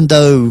 And even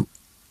though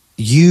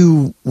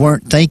you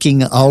weren't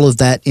thinking all of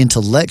that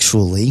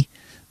intellectually,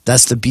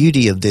 that's the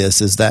beauty of this,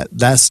 is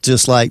that's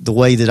just like the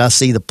way that I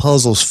see the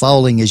puzzles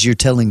falling as you're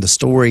telling the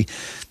story.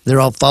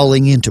 They're all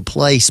falling into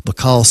place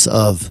because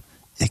of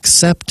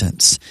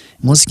acceptance.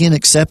 And once again,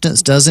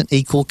 acceptance doesn't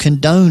equal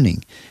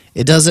condoning.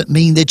 It doesn't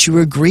mean that you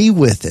agree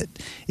with it.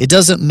 It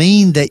doesn't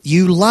mean that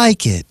you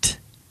like it.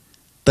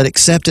 But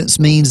acceptance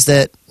means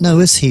that, no,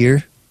 it's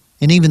here.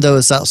 And even though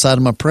it's outside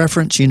of my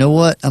preference, you know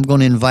what? I'm going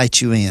to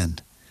invite you in.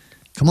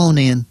 Come on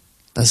in.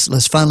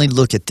 Let's finally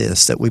look at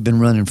this that we've been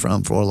running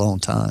from for a long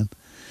time.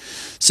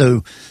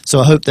 So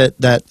I hope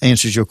that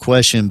answers your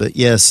question. But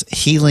yes,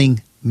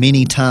 healing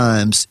many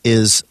times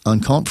is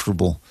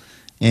uncomfortable.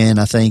 And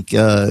I think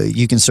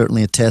you can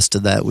certainly attest to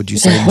that. Would you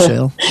say,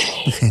 Michelle?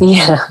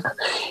 Yeah.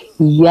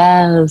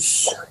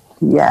 Yes.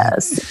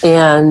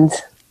 And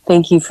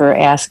thank you for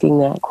asking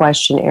that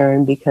question,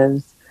 Aaron,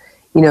 because,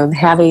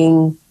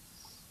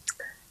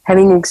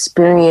 having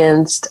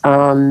experienced,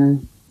 I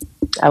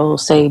will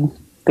say,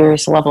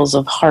 various levels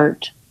of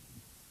heart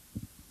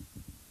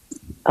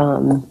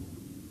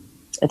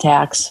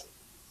attacks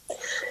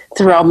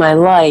throughout my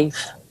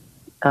life,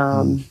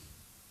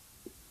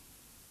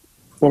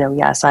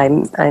 yes,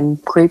 I'm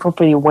grateful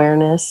for the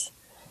awareness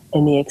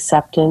and the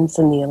acceptance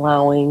and the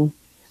allowing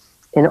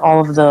and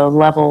all of the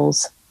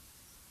levels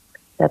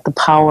that the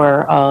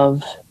power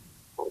of,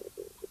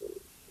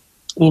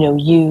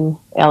 you,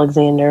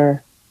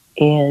 Alexander,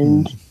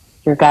 and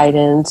your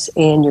guidance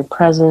and your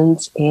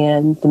presence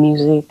and the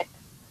music,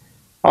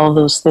 all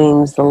those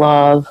things, the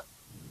love,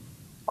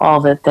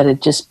 all that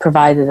it just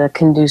provided a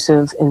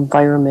conducive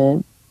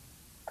environment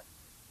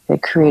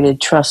that created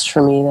trust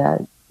for me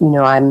that,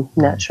 I'm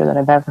not sure that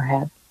I've ever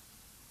had.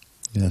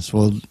 Yes,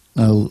 well,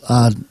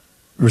 I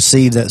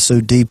received that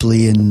so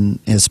deeply, and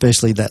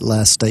especially that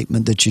last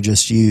statement that you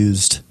just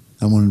used.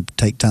 I want to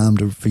take time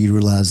for you to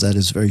realize that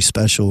is very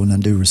special, and I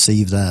do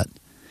receive that.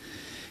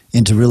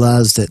 And to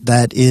realize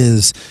that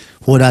is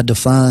what I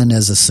define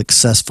as a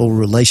successful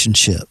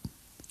relationship.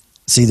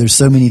 See, there's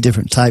so many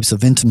different types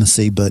of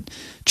intimacy, but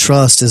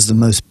trust is the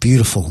most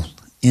beautiful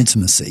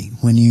intimacy.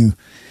 When you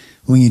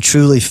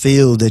truly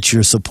feel that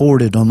you're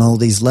supported on all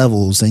these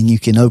levels and you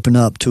can open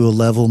up to a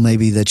level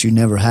maybe that you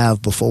never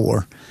have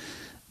before,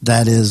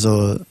 that is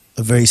a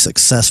very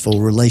successful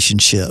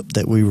relationship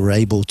that we were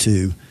able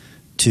to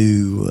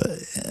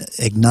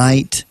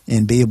ignite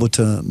and be able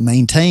to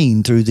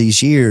maintain through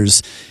these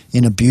years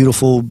in a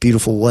beautiful,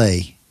 beautiful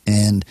way.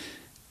 And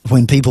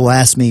when people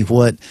ask me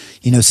what,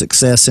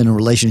 success in a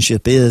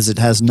relationship is, it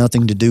has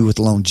nothing to do with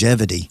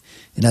longevity.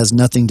 It has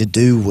nothing to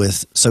do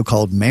with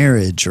so-called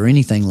marriage or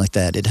anything like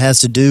that. It has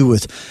to do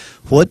with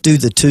what do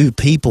the two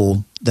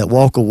people that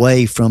walk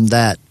away from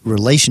that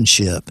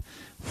relationship,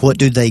 what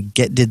did they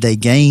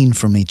gain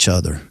from each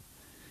other?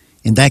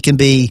 And that can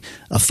be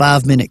a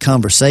 5-minute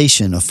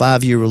conversation, a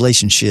 5-year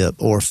relationship,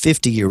 or a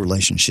 50-year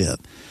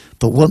relationship.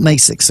 But what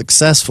makes it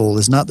successful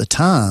is not the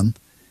time,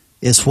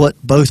 It's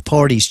what both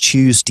parties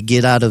choose to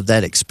get out of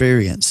that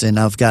experience. And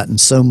I've gotten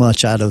so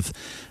much out of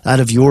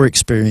your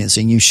experience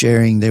and you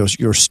sharing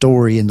your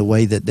story and the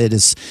way that it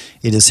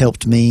has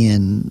helped me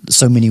in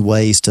so many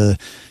ways to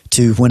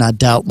when I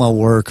doubt my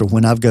work or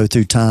when I go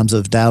through times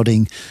of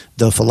doubting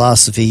the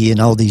philosophy and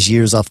all these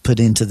years I've put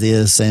into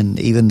this, and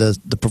even the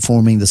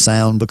performing the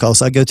sound,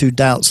 because I go through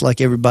doubts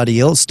like everybody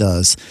else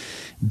does.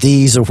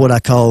 These are what I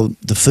call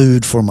the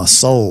food for my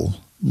soul.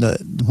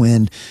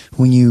 When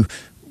you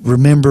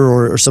remember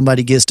or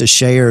somebody gets to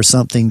share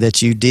something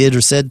that you did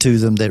or said to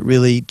them that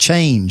really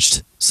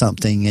changed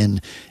something,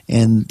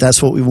 and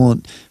that's what we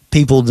want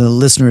people, the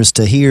listeners,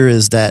 to hear,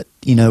 is that,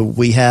 you know,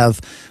 we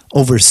have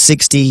over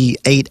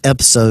 68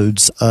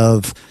 episodes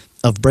of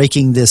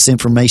breaking this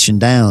information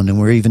down, and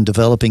we're even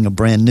developing a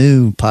brand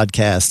new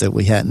podcast that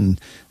we hadn't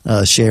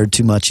shared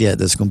too much yet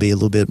that's going to be a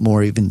little bit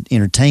more even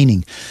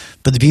entertaining.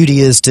 But the beauty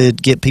is to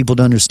get people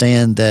to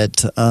understand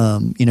that,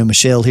 you know,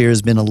 Michelle here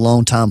has been a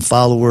long-time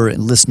follower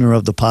and listener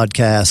of the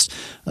podcast,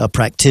 a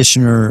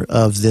practitioner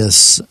of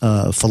this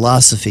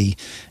philosophy,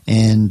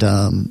 and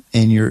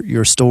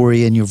your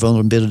story and your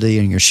vulnerability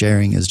and your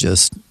sharing is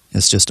just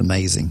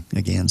amazing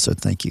again. So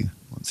thank you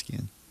once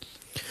again.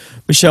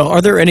 Michelle,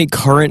 are there any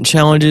current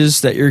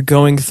challenges that you're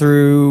going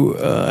through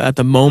at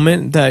the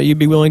moment that you'd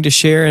be willing to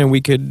share, and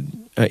we could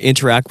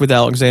interact with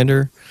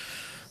Alexander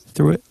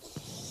through it?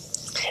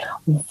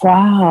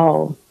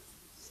 Wow.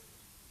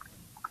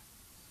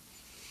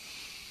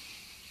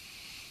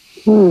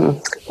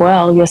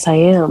 Well, yes, I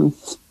am.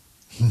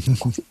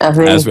 I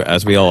mean,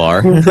 as we all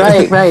are.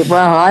 Right. Well,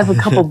 I have a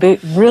couple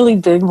really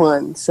big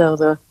ones. So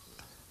the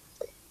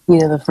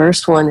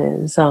first one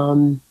is,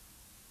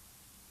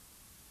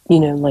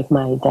 like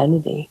my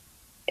identity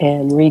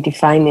and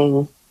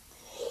redefining,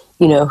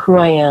 who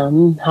I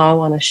am, how I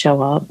want to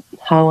show up,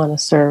 how I want to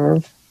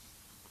serve,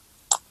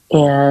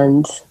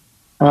 and,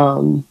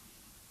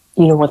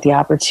 what the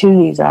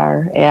opportunities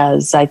are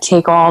as I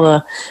take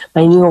all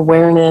my new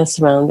awareness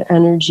around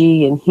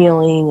energy and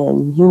healing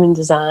and human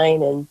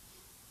design and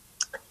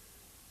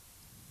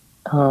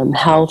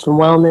health and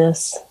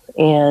wellness,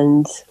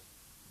 and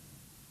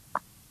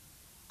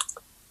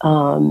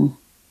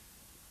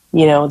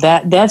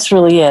that's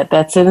really it.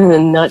 That's it in a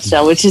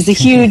nutshell, which is a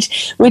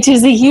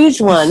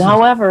huge one.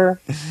 However,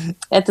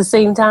 at the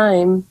same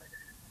time,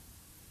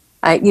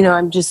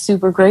 I'm just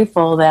super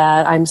grateful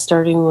that I'm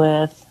starting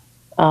with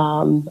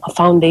a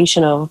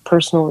foundation of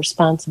personal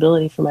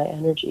responsibility for my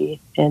energy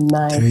and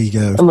my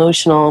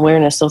emotional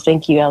awareness. So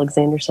thank you,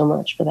 Alexander, so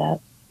much for that.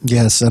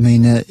 Yes, I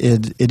mean,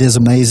 it is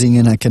amazing,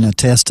 and I can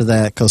attest to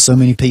that, because so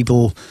many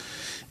people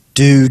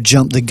do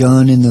jump the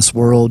gun in this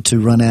world to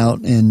run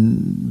out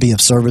and be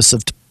of service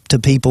to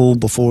people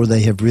before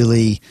they have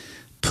really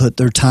put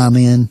their time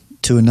in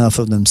to enough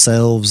of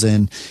themselves.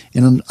 And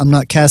I'm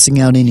not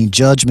casting out any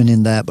judgment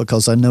in that,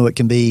 because I know it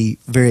can be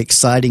very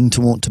exciting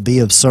to want to be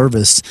of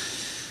service,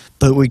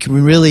 but we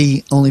can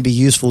really only be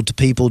useful to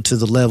people to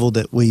the level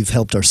that we've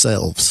helped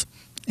ourselves.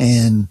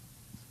 And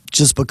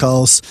just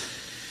because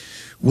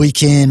we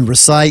can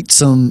recite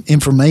some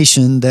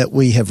information that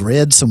we have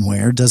read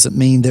somewhere doesn't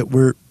mean that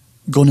we're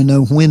going to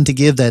know when to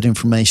give that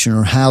information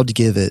or how to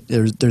give it.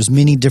 There's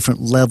many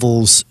different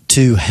levels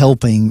to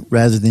helping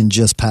rather than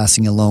just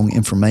passing along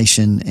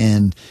information.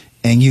 And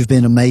you've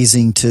been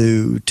amazing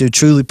to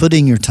truly put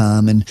in your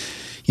time. And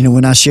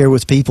when I share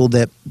with people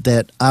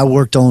that I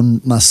worked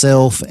on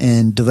myself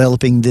and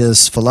developing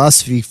this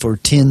philosophy for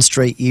 10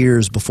 straight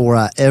years before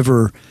I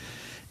ever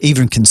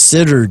even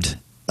considered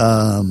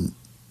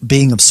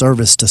being of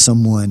service to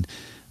someone.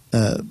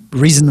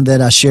 Reason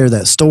that I share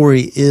that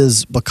story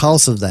is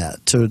because of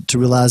that, to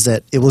realize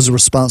that it was a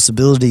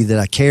responsibility that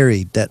I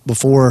carried, that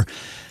before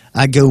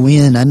I go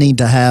in, I need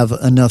to have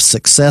enough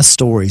success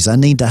stories. I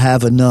need to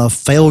have enough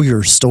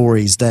failure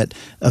stories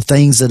of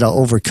things that I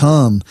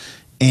overcome.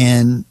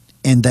 And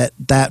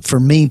that for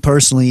me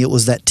personally, it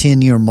was that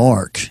 10-year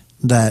mark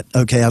that,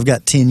 okay, I've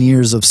got 10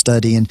 years of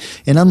study. And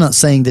I'm not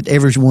saying that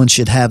everyone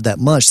should have that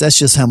much. That's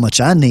just how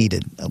much I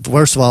needed.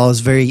 First of all, I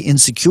was very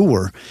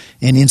insecure,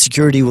 and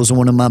insecurity was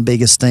one of my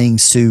biggest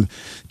things to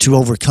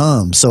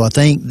overcome. So I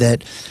think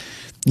that,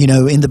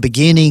 in the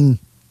beginning,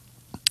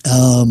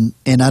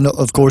 and I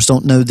of course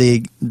don't know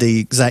the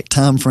exact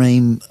time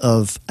frame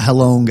of how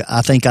long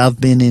I think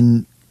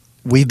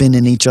we've been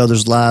in each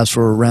other's lives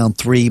for around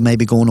 3,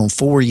 maybe going on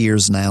 4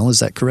 years now. Is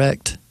that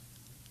correct?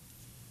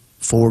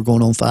 4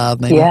 going on 5,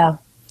 maybe? Yeah,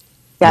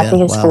 I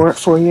think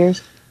it's 4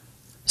 years.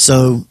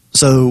 So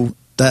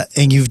that,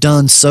 and you've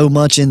done so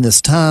much in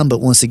this time,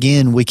 but once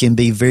again, we can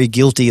be very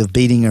guilty of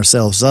beating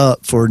ourselves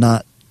up for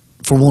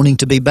wanting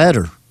to be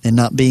better and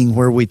not being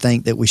where we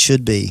think that we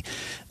should be.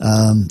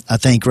 I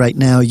think right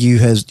now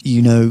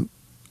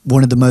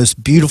one of the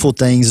most beautiful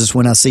things is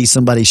when I see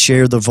somebody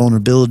share their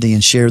vulnerability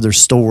and share their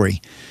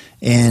story.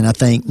 And I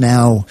think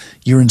now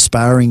you're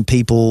inspiring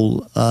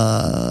people.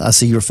 I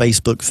see your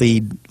Facebook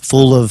feed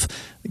full of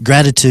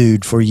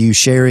gratitude for you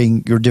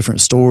sharing your different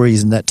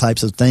stories and that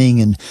types of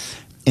thing.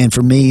 And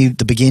for me,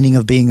 the beginning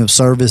of being of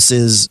service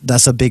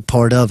that's a big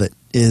part of it,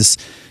 is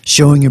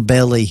showing your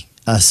belly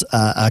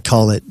I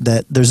call it,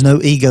 that there's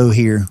no ego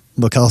here,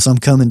 because I'm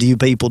coming to you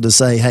people to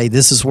say, hey,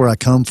 this is where I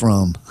come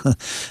from.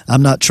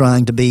 I'm not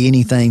trying to be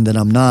anything that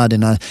I'm not.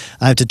 And I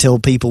have to tell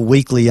people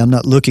weekly, I'm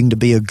not looking to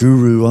be a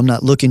guru. I'm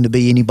not looking to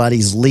be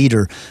anybody's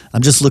leader.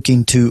 I'm just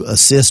looking to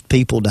assist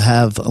people to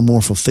have a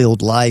more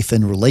fulfilled life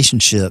and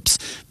relationships.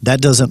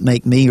 That doesn't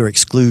make me or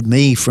exclude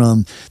me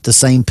from the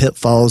same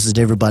pitfalls that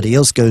everybody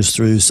else goes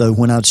through. So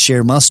when I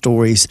share my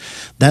stories,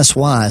 that's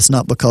why. It's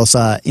not because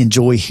I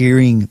enjoy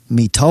hearing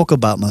me talk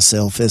about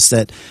myself. It's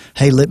that,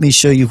 hey, let me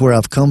show you where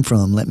I've come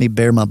from. Let me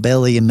bare my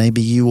belly, and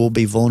maybe you will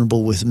be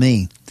vulnerable with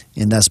me.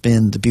 And that's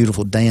been the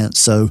beautiful dance.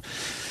 So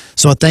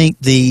I think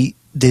the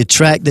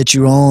track that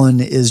you're on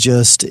is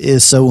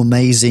so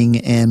amazing,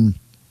 and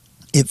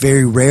it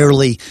very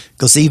rarely,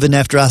 because even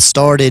after I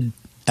started,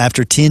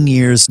 after 10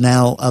 years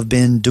now, I've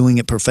been doing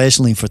it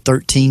professionally for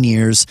 13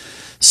 years.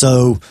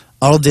 So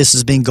all of this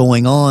has been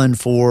going on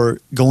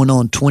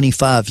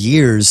 25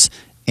 years,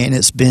 and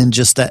it's been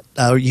just that,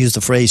 I use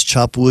the phrase,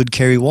 chop wood,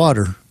 carry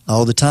water,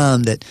 all the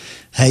time. That,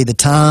 hey, the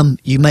time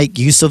you make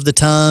use of the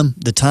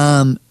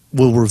time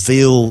will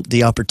reveal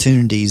the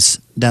opportunities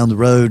down the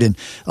road, and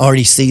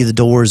already see the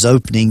doors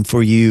opening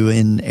for you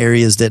in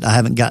areas that I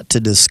haven't got to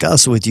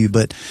discuss with you,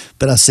 but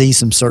I see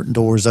some certain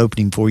doors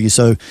opening for you.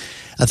 So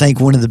I think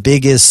one of the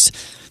biggest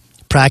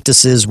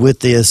practices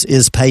with this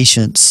is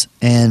patience,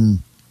 and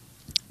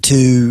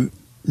to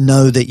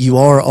know that you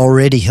are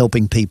already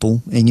helping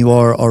people and you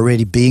are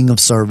already being of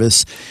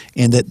service,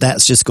 and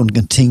that's just going to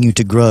continue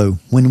to grow.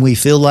 When we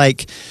feel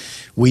like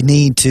we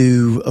need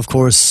to, of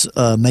course,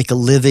 make a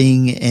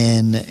living,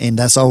 and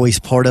that's always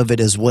part of it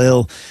as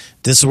well.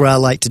 This is where I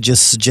like to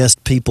just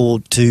suggest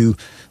people to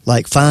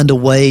find a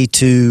way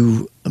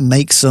to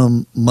make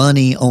some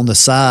money on the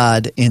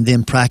side, and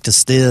then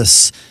practice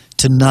this,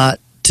 to not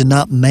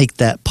make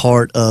that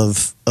part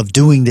of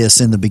doing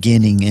this in the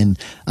beginning. And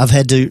I've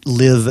had to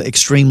live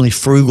extremely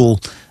frugal,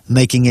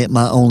 making it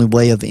my only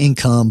way of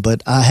income,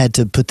 but I had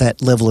to put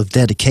that level of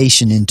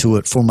dedication into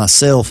it for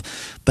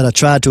myself. But I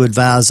tried to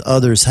advise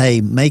others,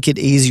 hey, make it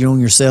easier on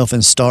yourself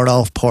and start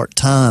off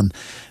part-time.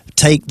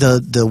 Take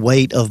the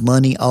weight of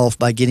money off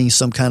by getting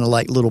some kind of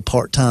little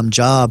part-time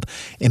job,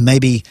 and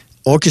maybe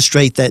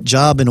orchestrate that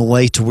job in a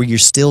way to where you're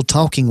still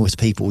talking with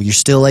people. You're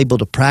still able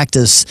to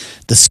practice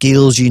the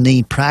skills you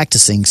need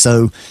practicing.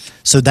 So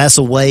that's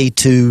a way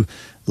to,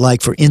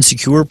 for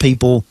insecure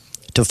people,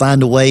 to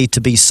find a way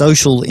to be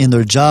social in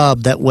their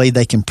job. That way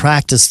they can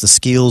practice the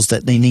skills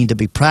that they need to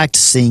be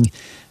practicing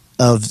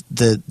of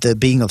the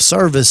being of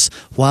service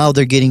while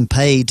they're getting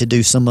paid to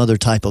do some other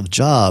type of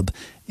job.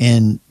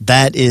 And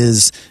that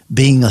is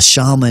being a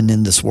shaman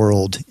in this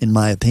world, in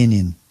my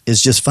opinion.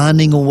 Is just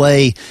finding a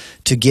way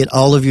to get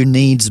all of your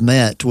needs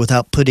met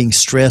without putting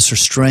stress or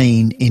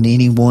strain in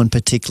any one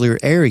particular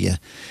area.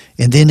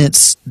 And then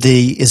it's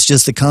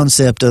just the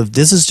concept of,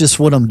 this is just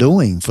what I'm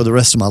doing for the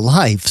rest of my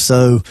life.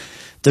 So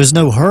there's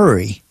no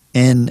hurry.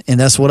 And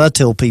that's what I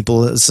tell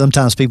people.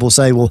 Sometimes people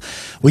say, well,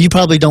 you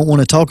probably don't want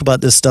to talk about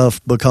this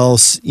stuff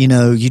because,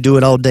 you do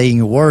it all day in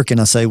your work. And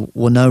I say,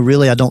 well, no,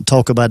 really, I don't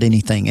talk about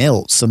anything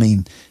else. I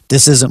mean,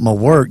 this isn't my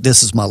work.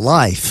 This is my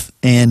life.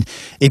 And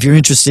if you're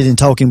interested in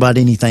talking about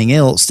anything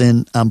else,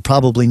 then I'm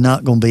probably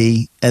not going to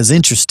be as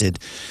interested.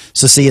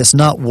 So see, it's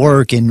not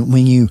work. And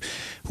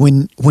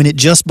when it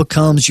just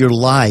becomes your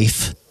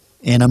life,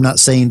 and I'm not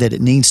saying that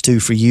it needs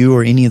to for you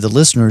or any of the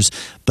listeners,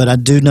 but I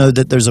do know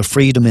that there's a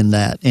freedom in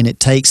that, and it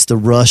takes the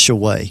rush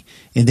away.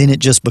 And then it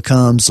just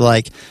becomes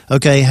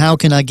okay, how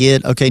can I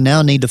now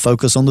I need to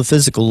focus on the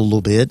physical a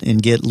little bit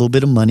and get a little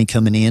bit of money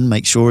coming in,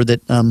 make sure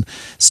that I'm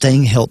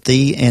staying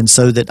healthy, and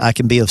so that I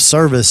can be of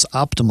service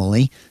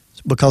optimally,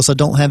 because I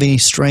don't have any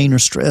strain or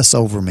stress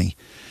over me.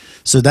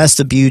 So that's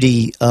the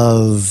beauty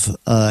of,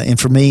 and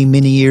for me,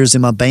 many years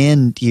in my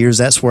band years,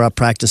 that's where I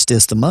practiced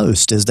this the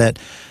most, is that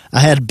I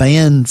had a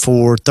band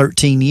for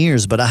 13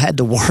 years, but I had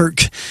to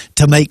work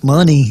to make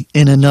money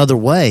in another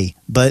way.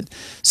 But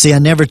see, I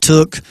never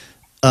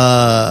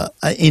I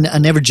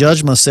never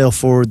judged myself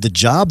for the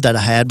job that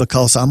I had,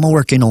 because I'm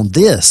working on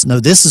this. No,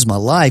 this is my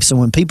life. So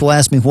when people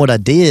ask me what I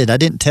did, I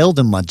didn't tell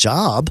them my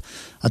job.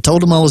 I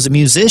told them I was a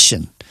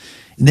musician.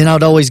 And then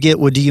I'd always get,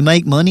 well, do you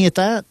make money at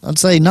that? I'd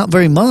say, not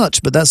very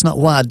much, but that's not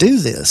why I do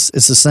this.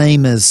 It's the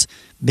same as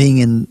being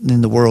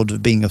in the world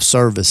of being of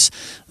service.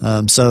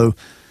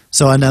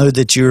 So I know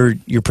that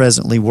you're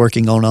presently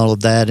working on all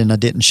of that, and I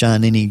didn't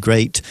shine any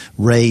great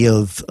ray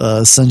of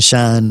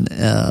sunshine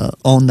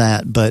on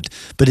that, but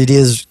it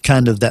is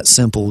kind of that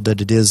simple,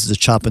 that it is the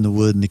chopping the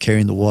wood and the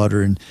carrying the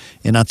water, and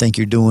I think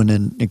you're doing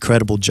an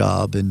incredible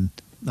job, and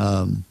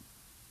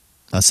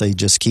I say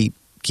just keep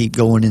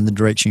going in the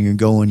direction you're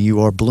going.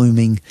 You are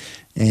blooming,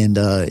 and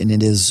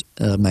it is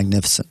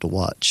magnificent to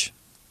watch.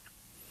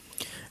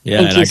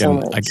 Yeah, Thank you so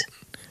much.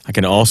 I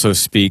can also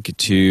speak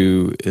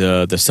to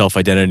the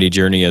self-identity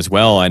journey as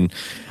well. And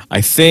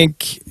I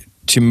think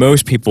to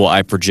most people,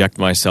 I project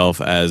myself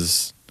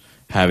as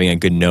having a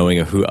good knowing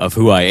of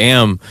who I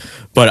am.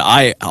 But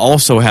I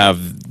also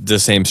have the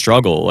same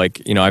struggle.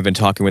 I've been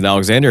talking with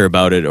Alexander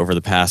about it over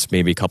the past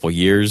maybe couple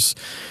years.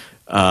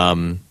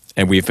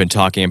 and we've been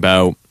talking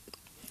about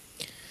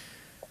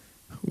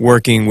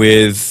working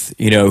with,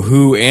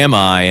 who am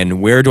I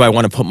and where do I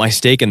want to put my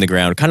stake in the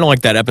ground? Kind of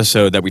like that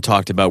episode that we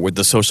talked about with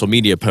the social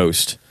media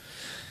post.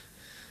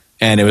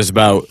 And it was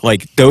about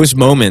like those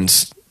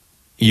moments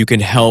you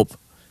can help,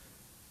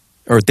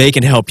 or they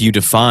can help you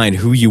define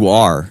who you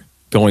are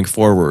going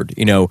forward.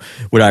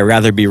 Would I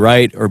rather be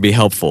right or be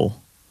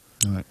helpful?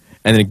 All right.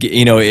 And then,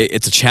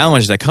 it's a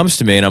challenge that comes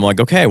to me and I'm like,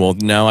 okay, well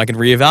now I can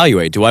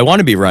reevaluate. Do I want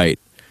to be right?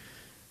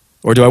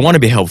 Or do I want to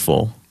be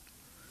helpful?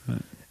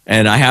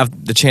 And I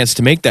have the chance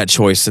to make that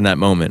choice in that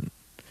moment,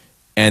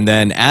 and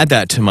then add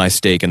that to my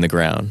stake in the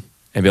ground,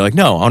 and be like,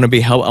 no, I want to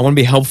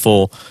be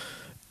helpful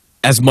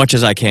as much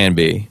as I can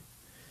be.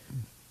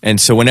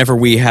 And so, whenever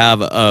we have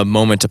a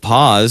moment to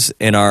pause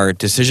in our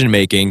decision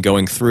making,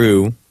 going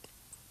through,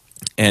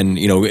 and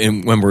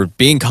when we're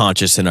being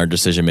conscious in our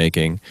decision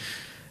making,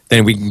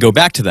 then we can go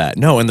back to that.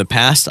 No, in the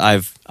past,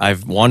 I've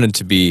wanted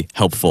to be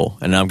helpful,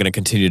 and I'm going to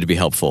continue to be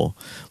helpful.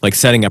 Like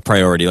setting a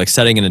priority, like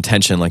setting an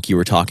intention, like you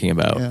were talking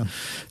about. Yeah.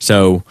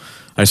 So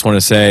I just want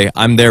to say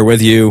I'm there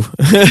with you.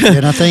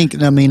 And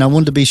I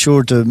wanted to be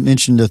sure to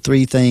mention the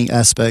three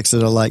aspects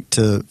that I like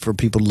for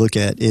people to look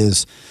at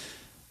is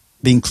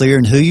being clear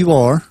in who you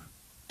are,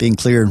 being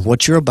clear in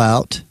what you're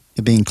about,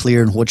 and being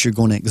clear in what you're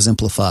going to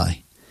exemplify.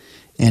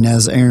 And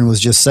as Aaron was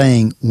just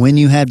saying, when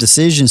you have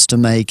decisions to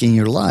make in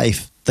your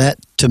life, that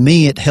to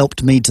me, it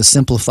helped me to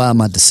simplify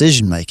my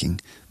decision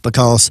making,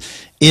 because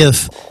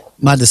if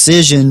my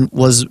decision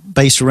was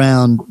based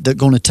around that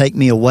going to take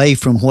me away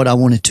from what I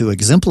wanted to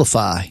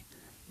exemplify,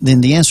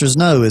 then the answer is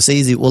no. It's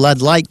easy. Well,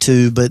 I'd like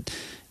to, but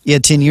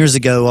 10 years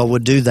ago I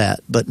would do that.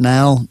 But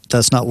now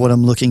that's not what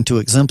I'm looking to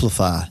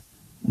exemplify.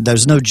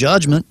 There's no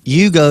judgment.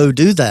 You go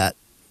do that.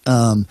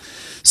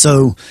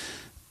 So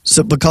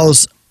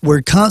because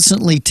we're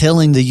constantly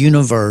telling the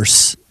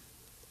universe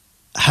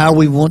how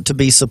we want to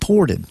be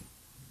supported.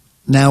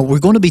 Now, we're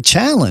going to be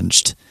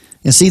challenged.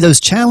 And see, those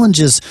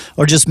challenges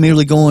are just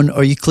merely going,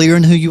 are you clear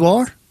in who you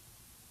are?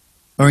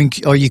 Are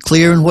you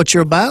clear in what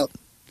you're about?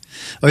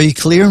 Are you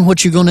clear in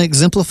what you're going to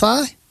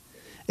exemplify?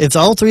 If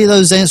all three of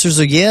those answers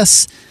are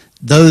yes,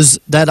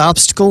 that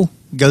obstacle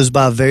goes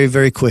by very,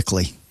 very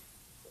quickly.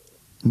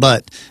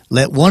 But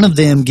let one of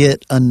them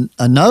get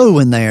a no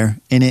in there,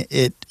 and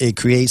it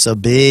creates a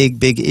big,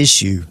 big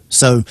issue.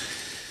 So,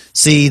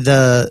 see,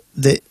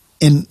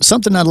 and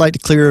something I'd like to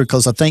clear,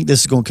 because I think this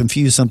is going to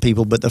confuse some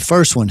people, but the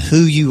first one, who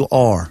you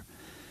are.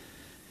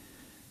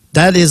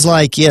 That is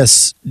like,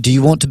 yes, do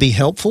you want to be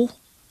helpful?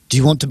 Do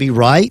you want to be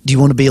right? Do you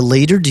want to be a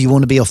leader? Do you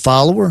want to be a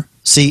follower?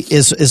 See,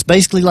 it's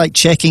basically like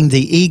checking the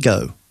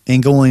ego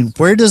and going,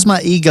 where does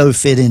my ego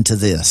fit into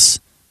this?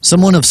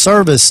 Someone of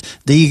service,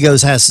 the ego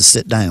has to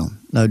sit down.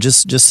 No,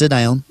 just sit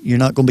down. You're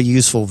not going to be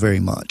useful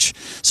very much.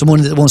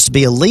 Someone that wants to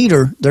be a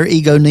leader, their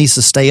ego needs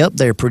to stay up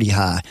there pretty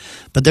high,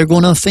 but they're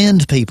going to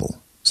offend people.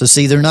 So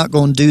see, they're not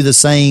going to do the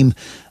same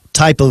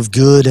type of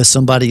good as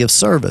somebody of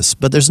service,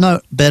 but there's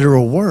no better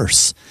or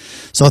worse.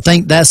 So I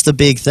think that's the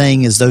big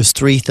thing, is those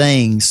three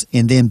things,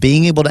 and then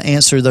being able to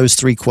answer those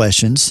three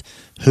questions: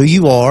 who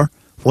you are,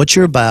 what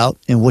you're about,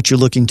 and what you're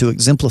looking to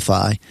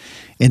exemplify.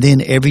 And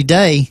then every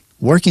day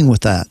working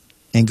with that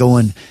and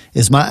going,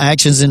 is my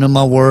actions and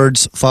my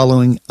words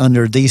following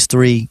under these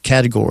three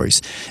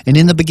categories? And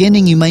in the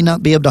beginning, you may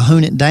not be able to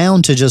hone it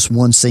down to just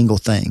one single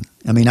thing.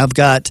 I mean, I've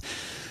got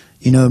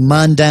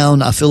mine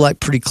down, I feel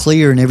like pretty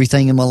clear, and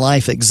everything in my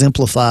life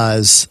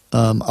exemplifies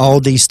all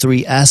these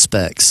three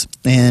aspects.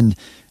 And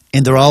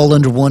they're all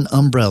under one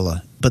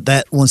umbrella. But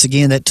that, once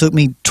again, that took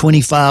me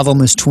 25,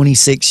 almost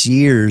 26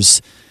 years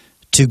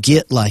to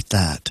get like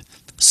that.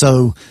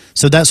 So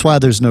that's why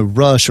there's no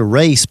rush or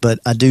race, but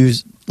I do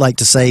like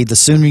to say the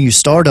sooner you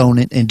start on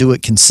it and do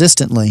it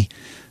consistently,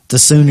 the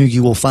sooner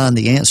you will find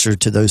the answer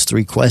to those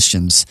three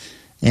questions.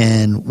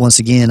 And once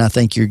again, I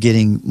think you're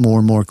getting more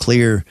and more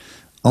clear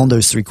on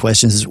those three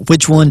questions.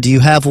 Which one, do you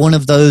have one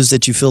of those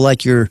that you feel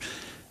like you're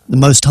the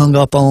most hung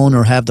up on,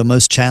 or have the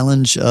most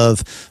challenge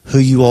of who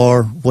you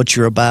are, what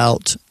you're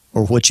about,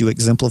 or what you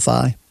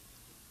exemplify?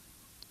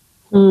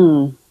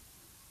 Well,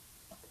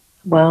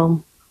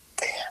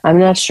 I'm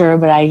not sure,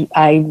 but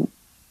I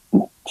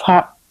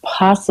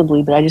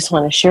possibly, but I just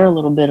want to share a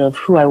little bit of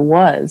who I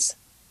was.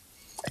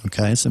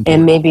 Okay, it's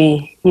important. And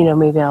maybe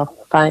I'll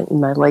find,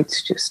 my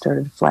lights just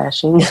started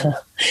flashing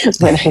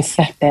when I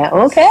said that.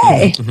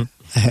 Okay.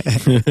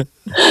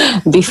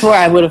 Before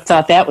I would have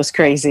thought that was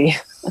crazy.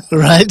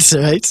 Right.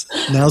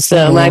 Now,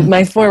 so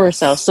my former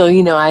self. So,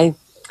 I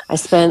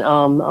spent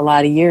a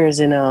lot of years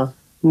in a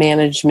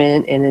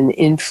management and an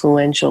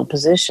influential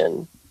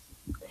position.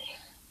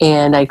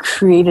 And I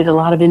created a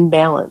lot of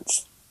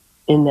imbalance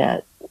in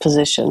that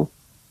position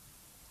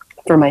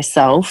for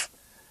myself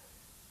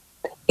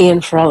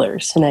and for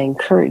others. And I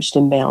encouraged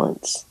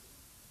imbalance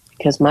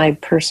because my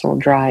personal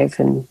drive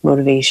and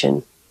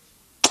motivation.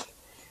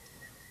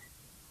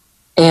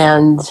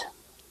 And,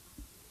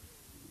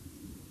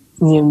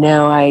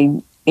 now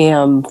I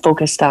am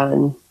focused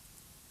on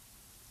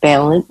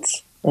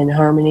balance and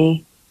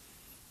harmony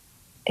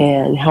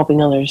and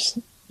helping others,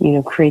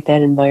 create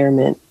that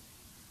environment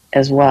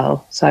as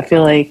well. So I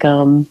feel like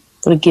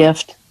what a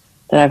gift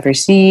that I've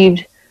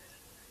received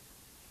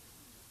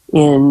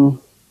in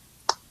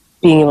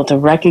being able to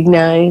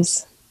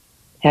recognize,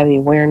 have the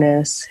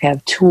awareness,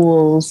 have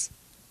tools,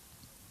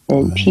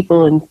 and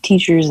people and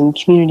teachers and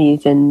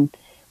communities and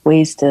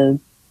ways to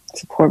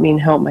support me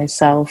and help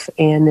myself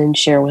and then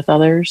share with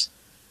others.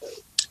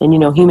 And,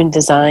 human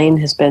design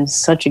has been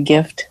such a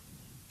gift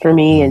for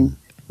me, and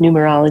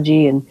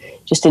numerology, and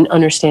just in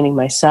understanding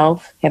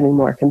myself, having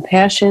more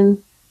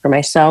compassion for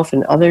myself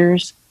and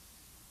others.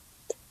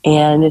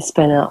 And it's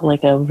been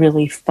like a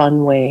really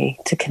fun way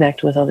to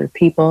connect with other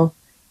people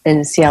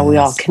and see how we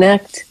all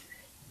connect,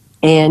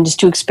 and just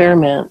to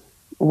experiment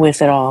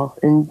with it all.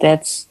 And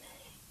that's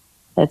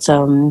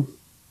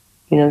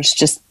it's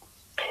just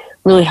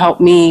really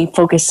helped me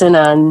focus in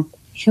on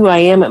who I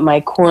am at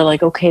my core.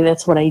 Like, okay,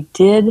 that's what I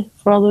did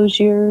for all those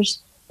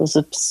years. It was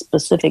a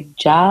specific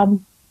job,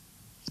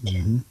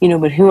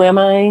 but who am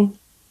I?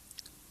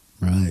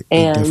 Right.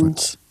 And,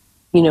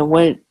 big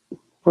difference.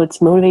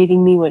 What's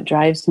motivating me, what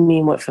drives me,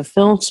 and what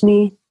fulfills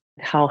me,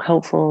 how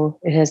helpful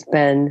it has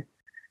been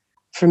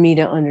for me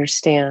to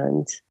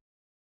understand,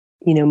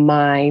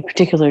 my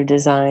particular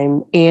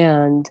design.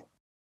 And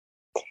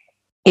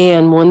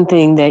one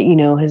thing that,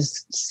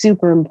 is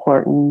super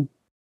important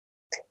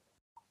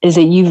is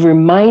that you've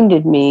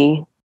reminded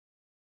me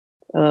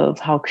of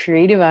how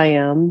creative I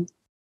am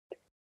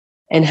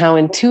and how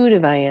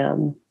intuitive I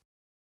am.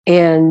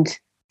 And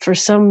for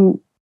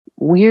some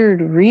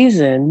weird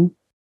reason,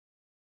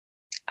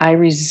 I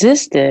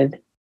resisted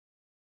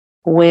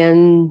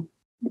when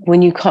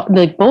you call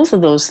like both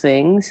of those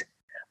things,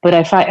 but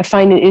I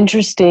find it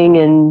interesting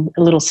and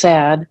a little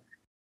sad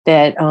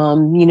that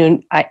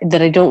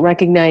that I don't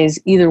recognize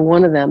either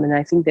one of them. And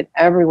I think that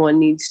everyone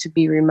needs to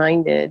be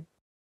reminded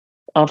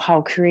of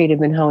how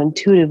creative and how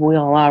intuitive we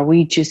all are.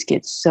 We just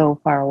get so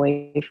far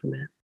away from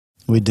it.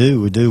 We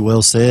do.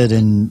 Well said.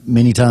 And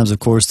many times, of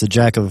course, the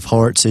Jack of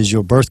Hearts is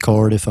your birth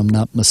card, if I'm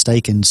not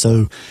mistaken.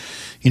 So,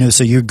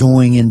 so you're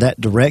going in that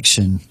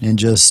direction. And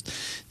just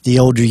the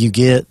older you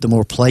get, the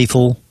more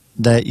playful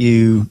that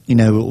it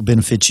will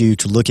benefit you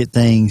to look at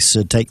things,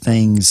 to take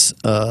things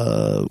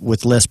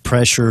with less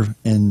pressure.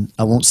 And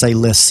I won't say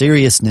less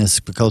seriousness,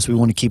 because we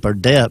want to keep our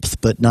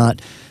depth, but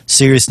not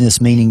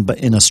seriousness meaning but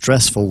in a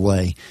stressful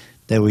way,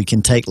 that we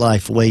can take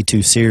life way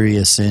too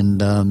serious.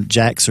 And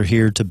Jacks are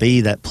here to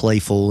be that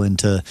playful and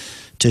to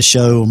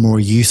show a more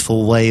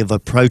youthful way of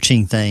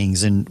approaching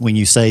things. And when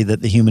you say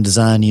that the human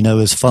design,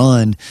 is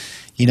fun,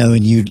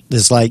 and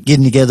it's like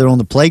getting together on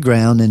the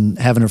playground and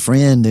having a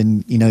friend,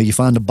 and, you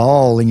find a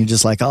ball and you're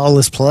just like, oh,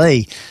 let's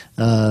play.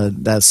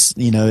 That's,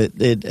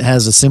 it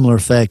has a similar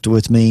effect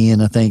with me,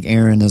 and I think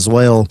Aaron as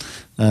well.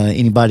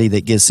 Anybody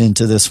that gets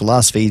into this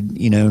philosophy,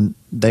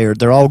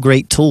 they're all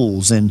great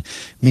tools, and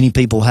many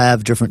people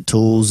have different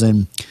tools,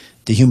 and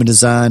the human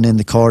design and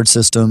the card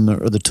system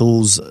are the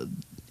tools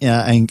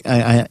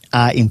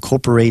I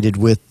incorporated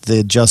with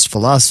the J.U.S.T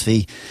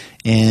philosophy,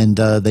 and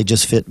they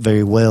just fit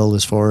very well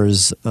as far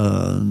as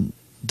the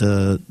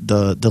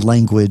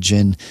language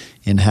and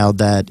how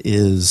that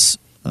is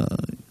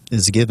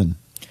given.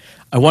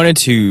 I wanted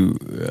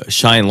to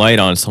shine light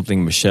on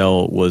something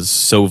Michelle was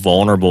so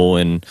vulnerable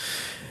in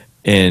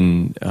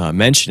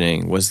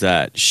mentioning, was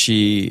that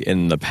she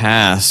in the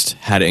past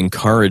had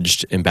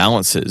encouraged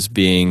imbalances,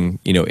 being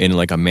in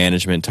like a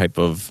management type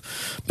of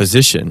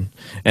position.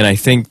 And I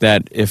think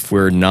that if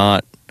we're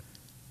not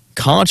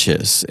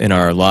conscious in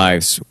our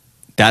lives,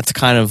 that's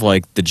kind of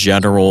like the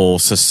general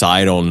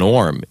societal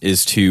norm,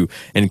 is to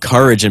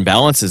encourage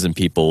imbalances in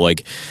people,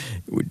 like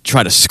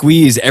try to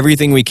squeeze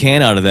everything we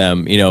can out of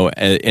them,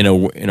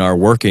 in our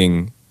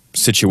working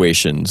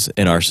situations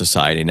in our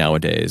society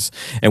nowadays.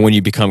 And when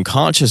you become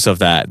conscious of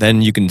that,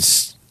 then you can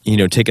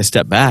take a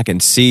step back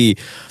and see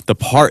the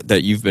part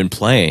that you've been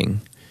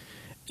playing.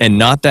 And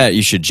not that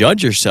you should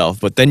judge yourself,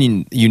 but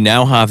then you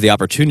now have the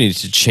opportunity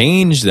to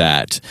change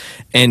that.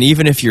 And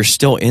even if you're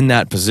still in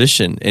that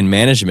position in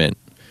management,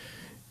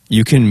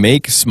 you can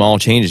make small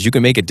changes. You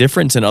can make a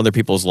difference in other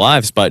people's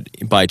lives, but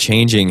by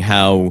changing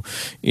how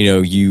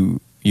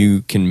you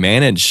can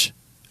manage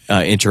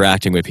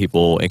interacting with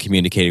people and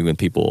communicating with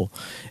people.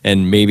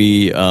 And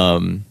maybe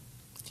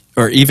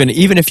or even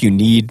if you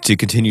need to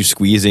continue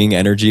squeezing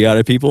energy out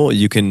of people,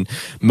 you can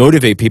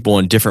motivate people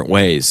in different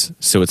ways,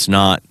 so it's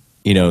not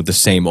the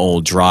same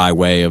old dry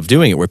way of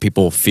doing it, where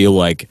people feel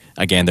like,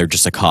 again, they're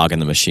just a cog in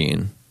the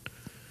machine.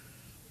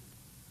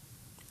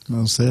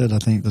 Well said. I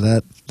think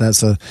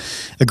that's a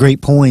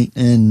great point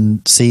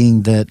in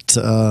seeing that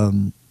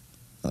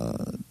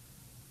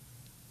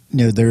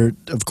there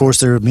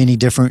are many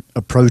different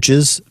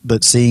approaches,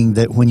 but seeing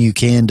that when you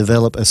can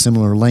develop a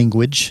similar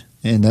language,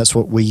 and that's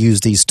what we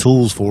use these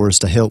tools for, is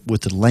to help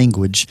with the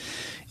language.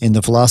 And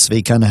the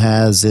philosophy kind of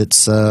has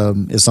its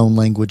own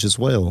language as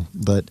well.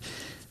 But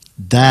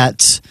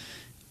that,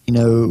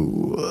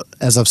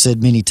 as I've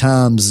said many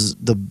times,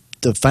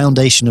 the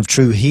foundation of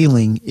true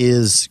healing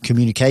is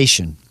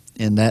communication.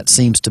 And that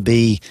seems to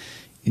be,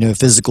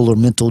 Physical or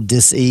mental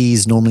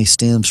dis-ease normally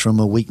stems from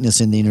a weakness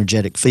in the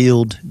energetic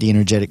field. The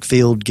energetic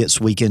field gets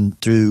weakened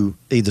through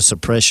either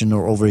suppression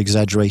or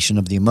over-exaggeration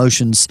of the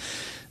emotions.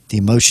 The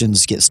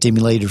emotions get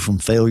stimulated from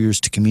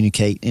failures to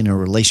communicate in our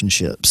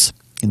relationships.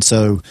 And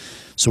so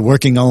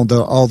working on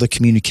all the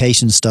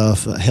communication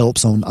stuff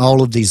helps on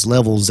all of these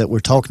levels that we're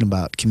talking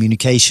about.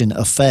 Communication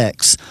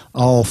affects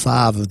all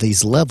 5 of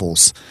these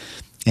levels.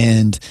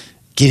 And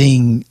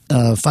finding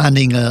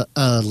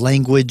a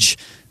language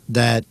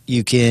that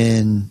you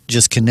can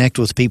just connect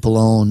with people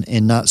on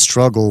and not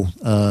struggle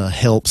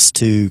helps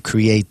to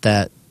create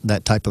that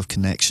type of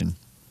connection.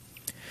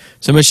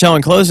 So, Michelle,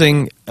 in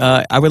closing,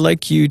 I would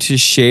like you to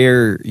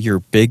share your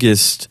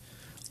biggest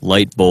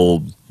light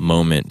bulb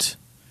moment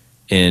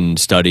in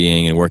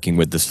studying and working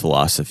with this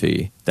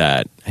philosophy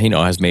that,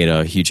 has made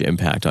a huge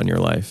impact on your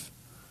life.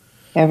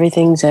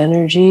 Everything's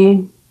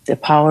energy, the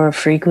power of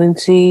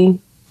frequency.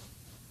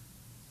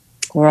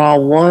 We're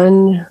all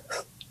one.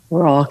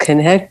 We're all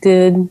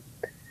connected.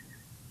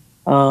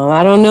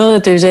 I don't know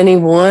that there's any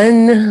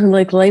one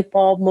light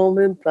bulb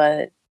moment,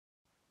 but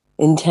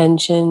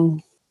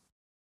intention.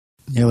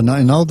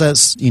 And all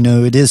that's,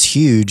 it is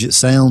huge. It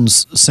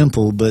sounds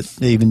simple, but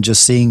even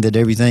just seeing that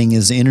everything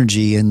is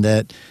energy and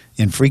that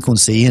in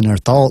frequency, and our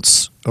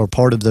thoughts are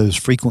part of those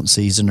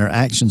frequencies and our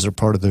actions are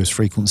part of those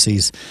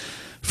frequencies.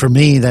 For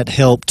me, that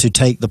helped to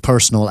take the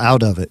personal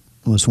out of it,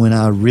 was when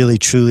I really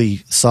truly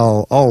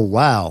saw, oh,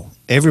 wow,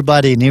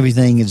 everybody and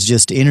everything is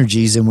just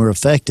energies and we're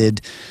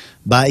affected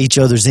by each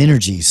other's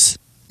energies.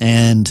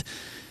 And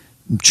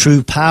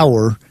true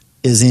power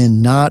is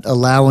in not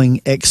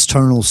allowing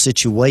external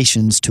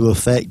situations to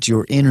affect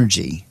your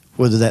energy,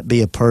 whether that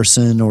be a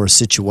person or a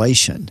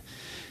situation.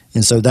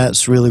 And so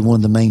that's really one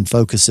of the main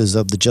focuses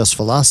of the Just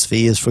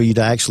philosophy, is for you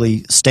to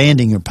actually stand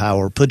in your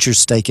power, put your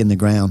stake in the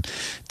ground.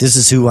 This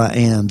is who I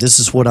am. This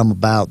is what I'm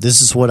about.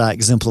 This is what I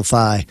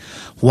exemplify.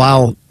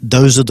 While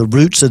those are the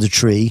roots of the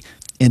tree,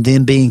 and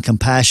then being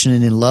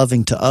compassionate and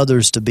loving to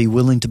others, to be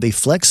willing to be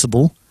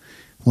flexible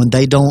when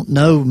they don't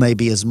know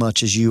maybe as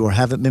much as you or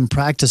haven't been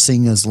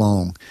practicing as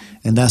long.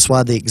 And that's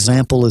why the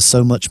example is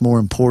so much more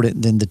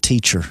important than the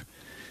teacher.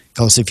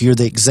 Because if you're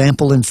the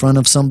example in front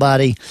of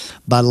somebody,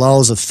 by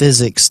laws of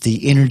physics,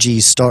 the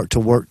energies start to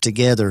work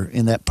together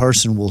and that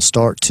person will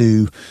start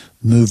to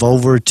move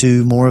over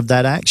to more of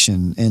that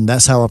action. And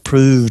that's how I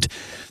proved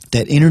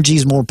that energy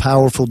is more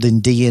powerful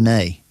than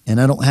DNA. And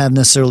I don't have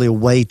necessarily a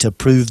way to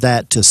prove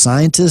that to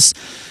scientists,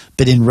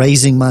 but in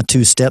raising my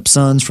 2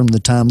 stepsons from the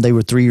time they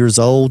were 3 years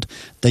old,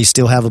 they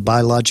still have a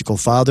biological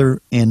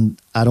father, and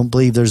I don't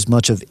believe there's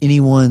much of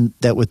anyone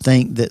that would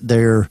think that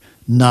they're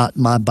not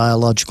my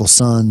biological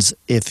sons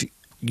if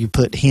you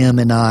put him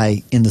and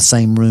I in the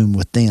same room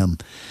with them.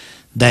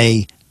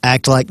 They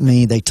act like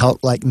me, they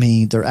talk like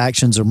me, their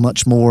actions are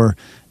much more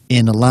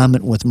in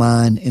alignment with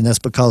mine, and that's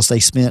because they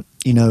spent,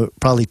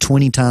 probably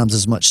 20 times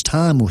as much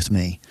time with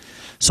me.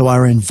 So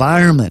our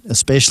environment,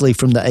 especially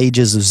from the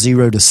ages of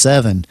 0 to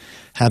 7,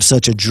 have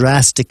such a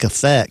drastic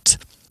effect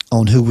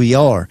on who we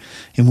are.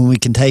 And when we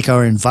can take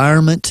our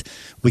environment,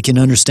 we can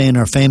understand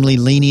our family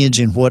lineage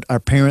and what our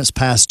parents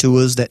passed to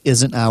us that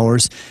isn't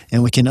ours,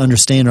 and we can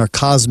understand our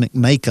cosmic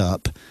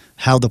makeup,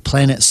 how the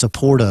planets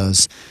support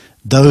us.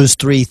 Those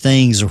 3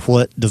 things are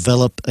what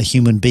develop a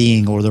human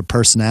being or their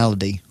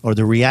personality or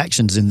their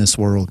reactions in this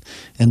world.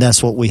 And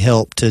that's what we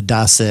help to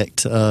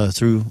dissect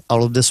through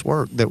all of this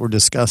work that we're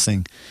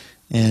discussing.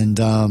 And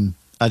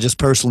I just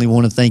personally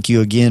want to thank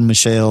you again,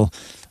 Michelle.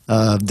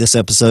 This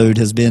episode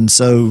has been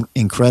so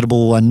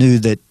incredible. I knew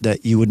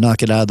that you would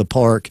knock it out of the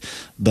park,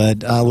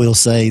 but I will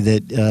say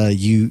that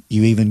you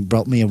even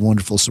brought me a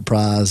wonderful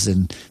surprise,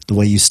 and the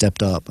way you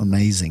stepped up,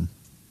 amazing.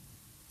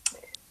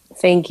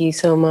 Thank you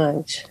so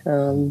much.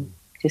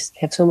 Just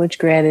have so much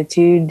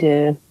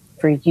gratitude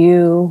for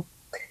you,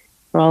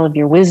 for all of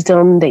your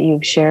wisdom that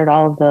you've shared,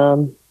 all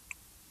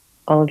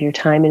of your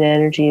time and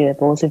energy that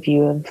both of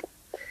you have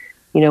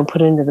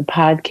put into the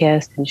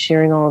podcast, and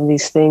sharing all of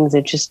these things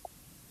that just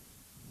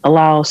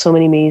allow so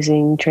many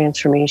amazing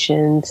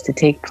transformations to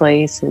take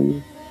place,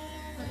 and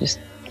just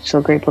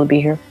so grateful to be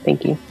here.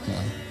 Thank you.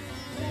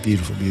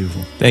 Beautiful,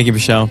 beautiful. Thank you,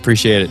 Michelle.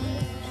 Appreciate it.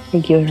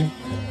 Thank you, Aaron.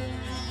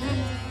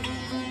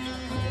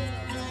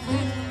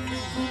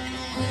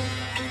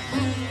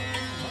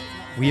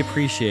 We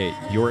appreciate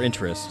your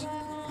interest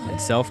in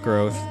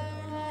self-growth,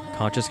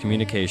 conscious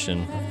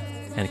communication,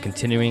 and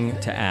continuing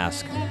to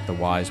ask the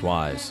wise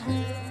whys.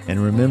 And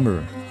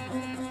remember,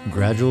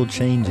 gradual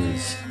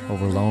changes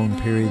over long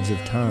periods of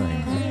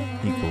time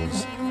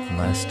equals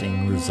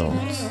lasting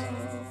results.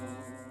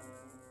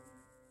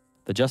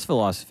 The Just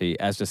philosophy,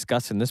 as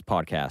discussed in this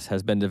podcast,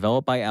 has been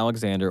developed by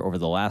Alexander over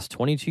the last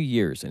 22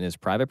 years in his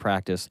private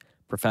practice,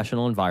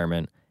 professional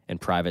environment, and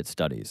private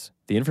studies.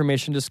 The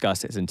information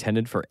discussed is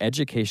intended for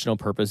educational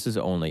purposes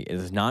only. It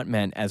is not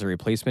meant as a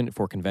replacement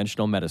for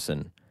conventional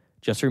medicine.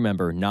 Just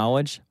remember,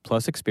 knowledge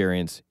plus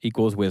experience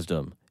equals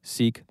wisdom.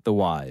 Seek the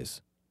wise.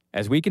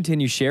 As we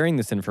continue sharing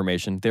this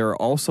information, there are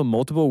also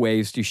multiple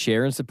ways to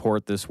share and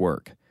support this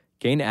work.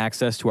 Gain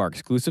access to our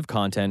exclusive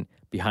content,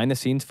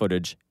 behind-the-scenes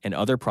footage, and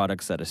other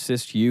products that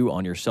assist you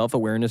on your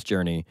self-awareness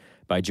journey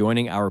by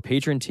joining our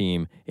patron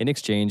team in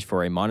exchange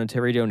for a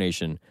monetary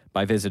donation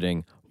by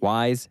visiting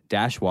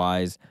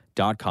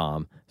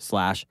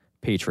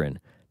wise-whys.com/patron.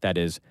 That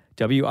is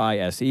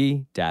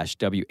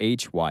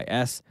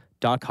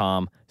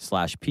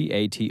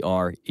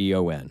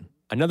wise-whys.com/patreon.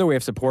 Another way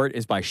of support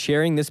is by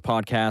sharing this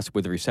podcast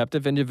with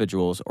receptive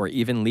individuals or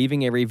even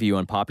leaving a review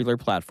on popular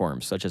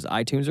platforms such as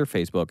iTunes or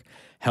Facebook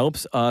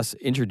helps us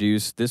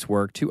introduce this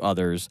work to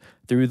others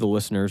through the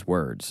listener's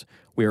words.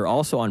 We are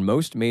also on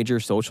most major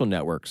social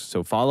networks,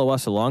 so follow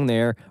us along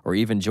there or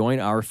even join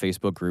our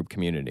Facebook group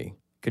community.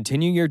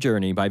 Continue your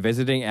journey by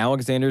visiting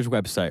Alexander's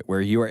website where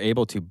you are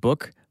able to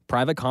book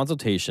private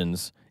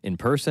consultations in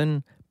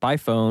person, by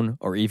phone,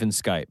 or even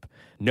Skype.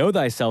 Know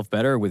thyself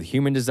better with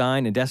human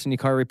design and destiny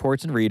card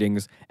reports and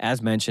readings,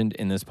 as mentioned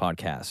in this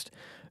podcast.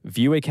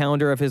 View a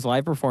calendar of his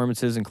live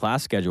performances and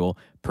class schedule,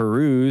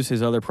 peruse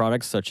his other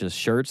products such as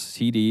shirts,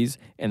 CDs,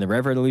 and the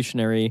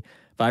revolutionary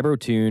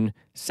VibroTune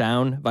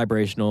sound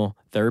vibrational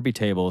therapy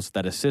tables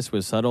that assist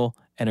with subtle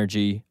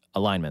energy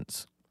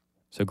alignments.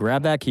 So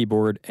grab that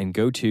keyboard and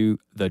go to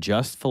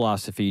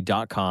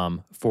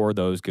thejustphilosophy.com for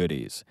those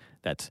goodies.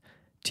 That's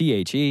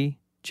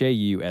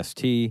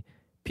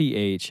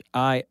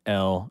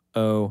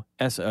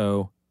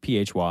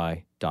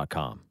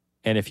TheJustPhilosophy.com.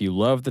 And if you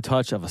love the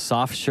touch of a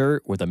soft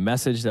shirt with a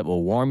message that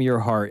will warm your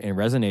heart in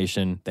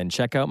resonation, then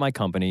check out my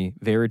company,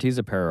 Verities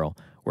Apparel,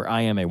 where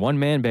I am a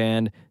one-man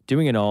band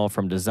doing it all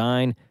from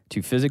design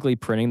to physically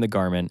printing the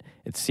garment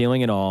and sealing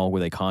it all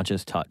with a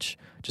conscious touch.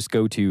 Just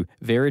go to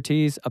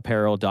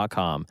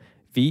veritiesapparel.com,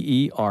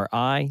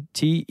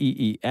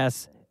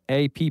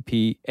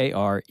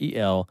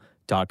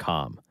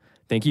 VERITEESAPPAREL.com.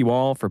 Thank you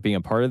all for being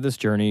a part of this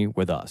journey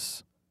with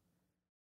us.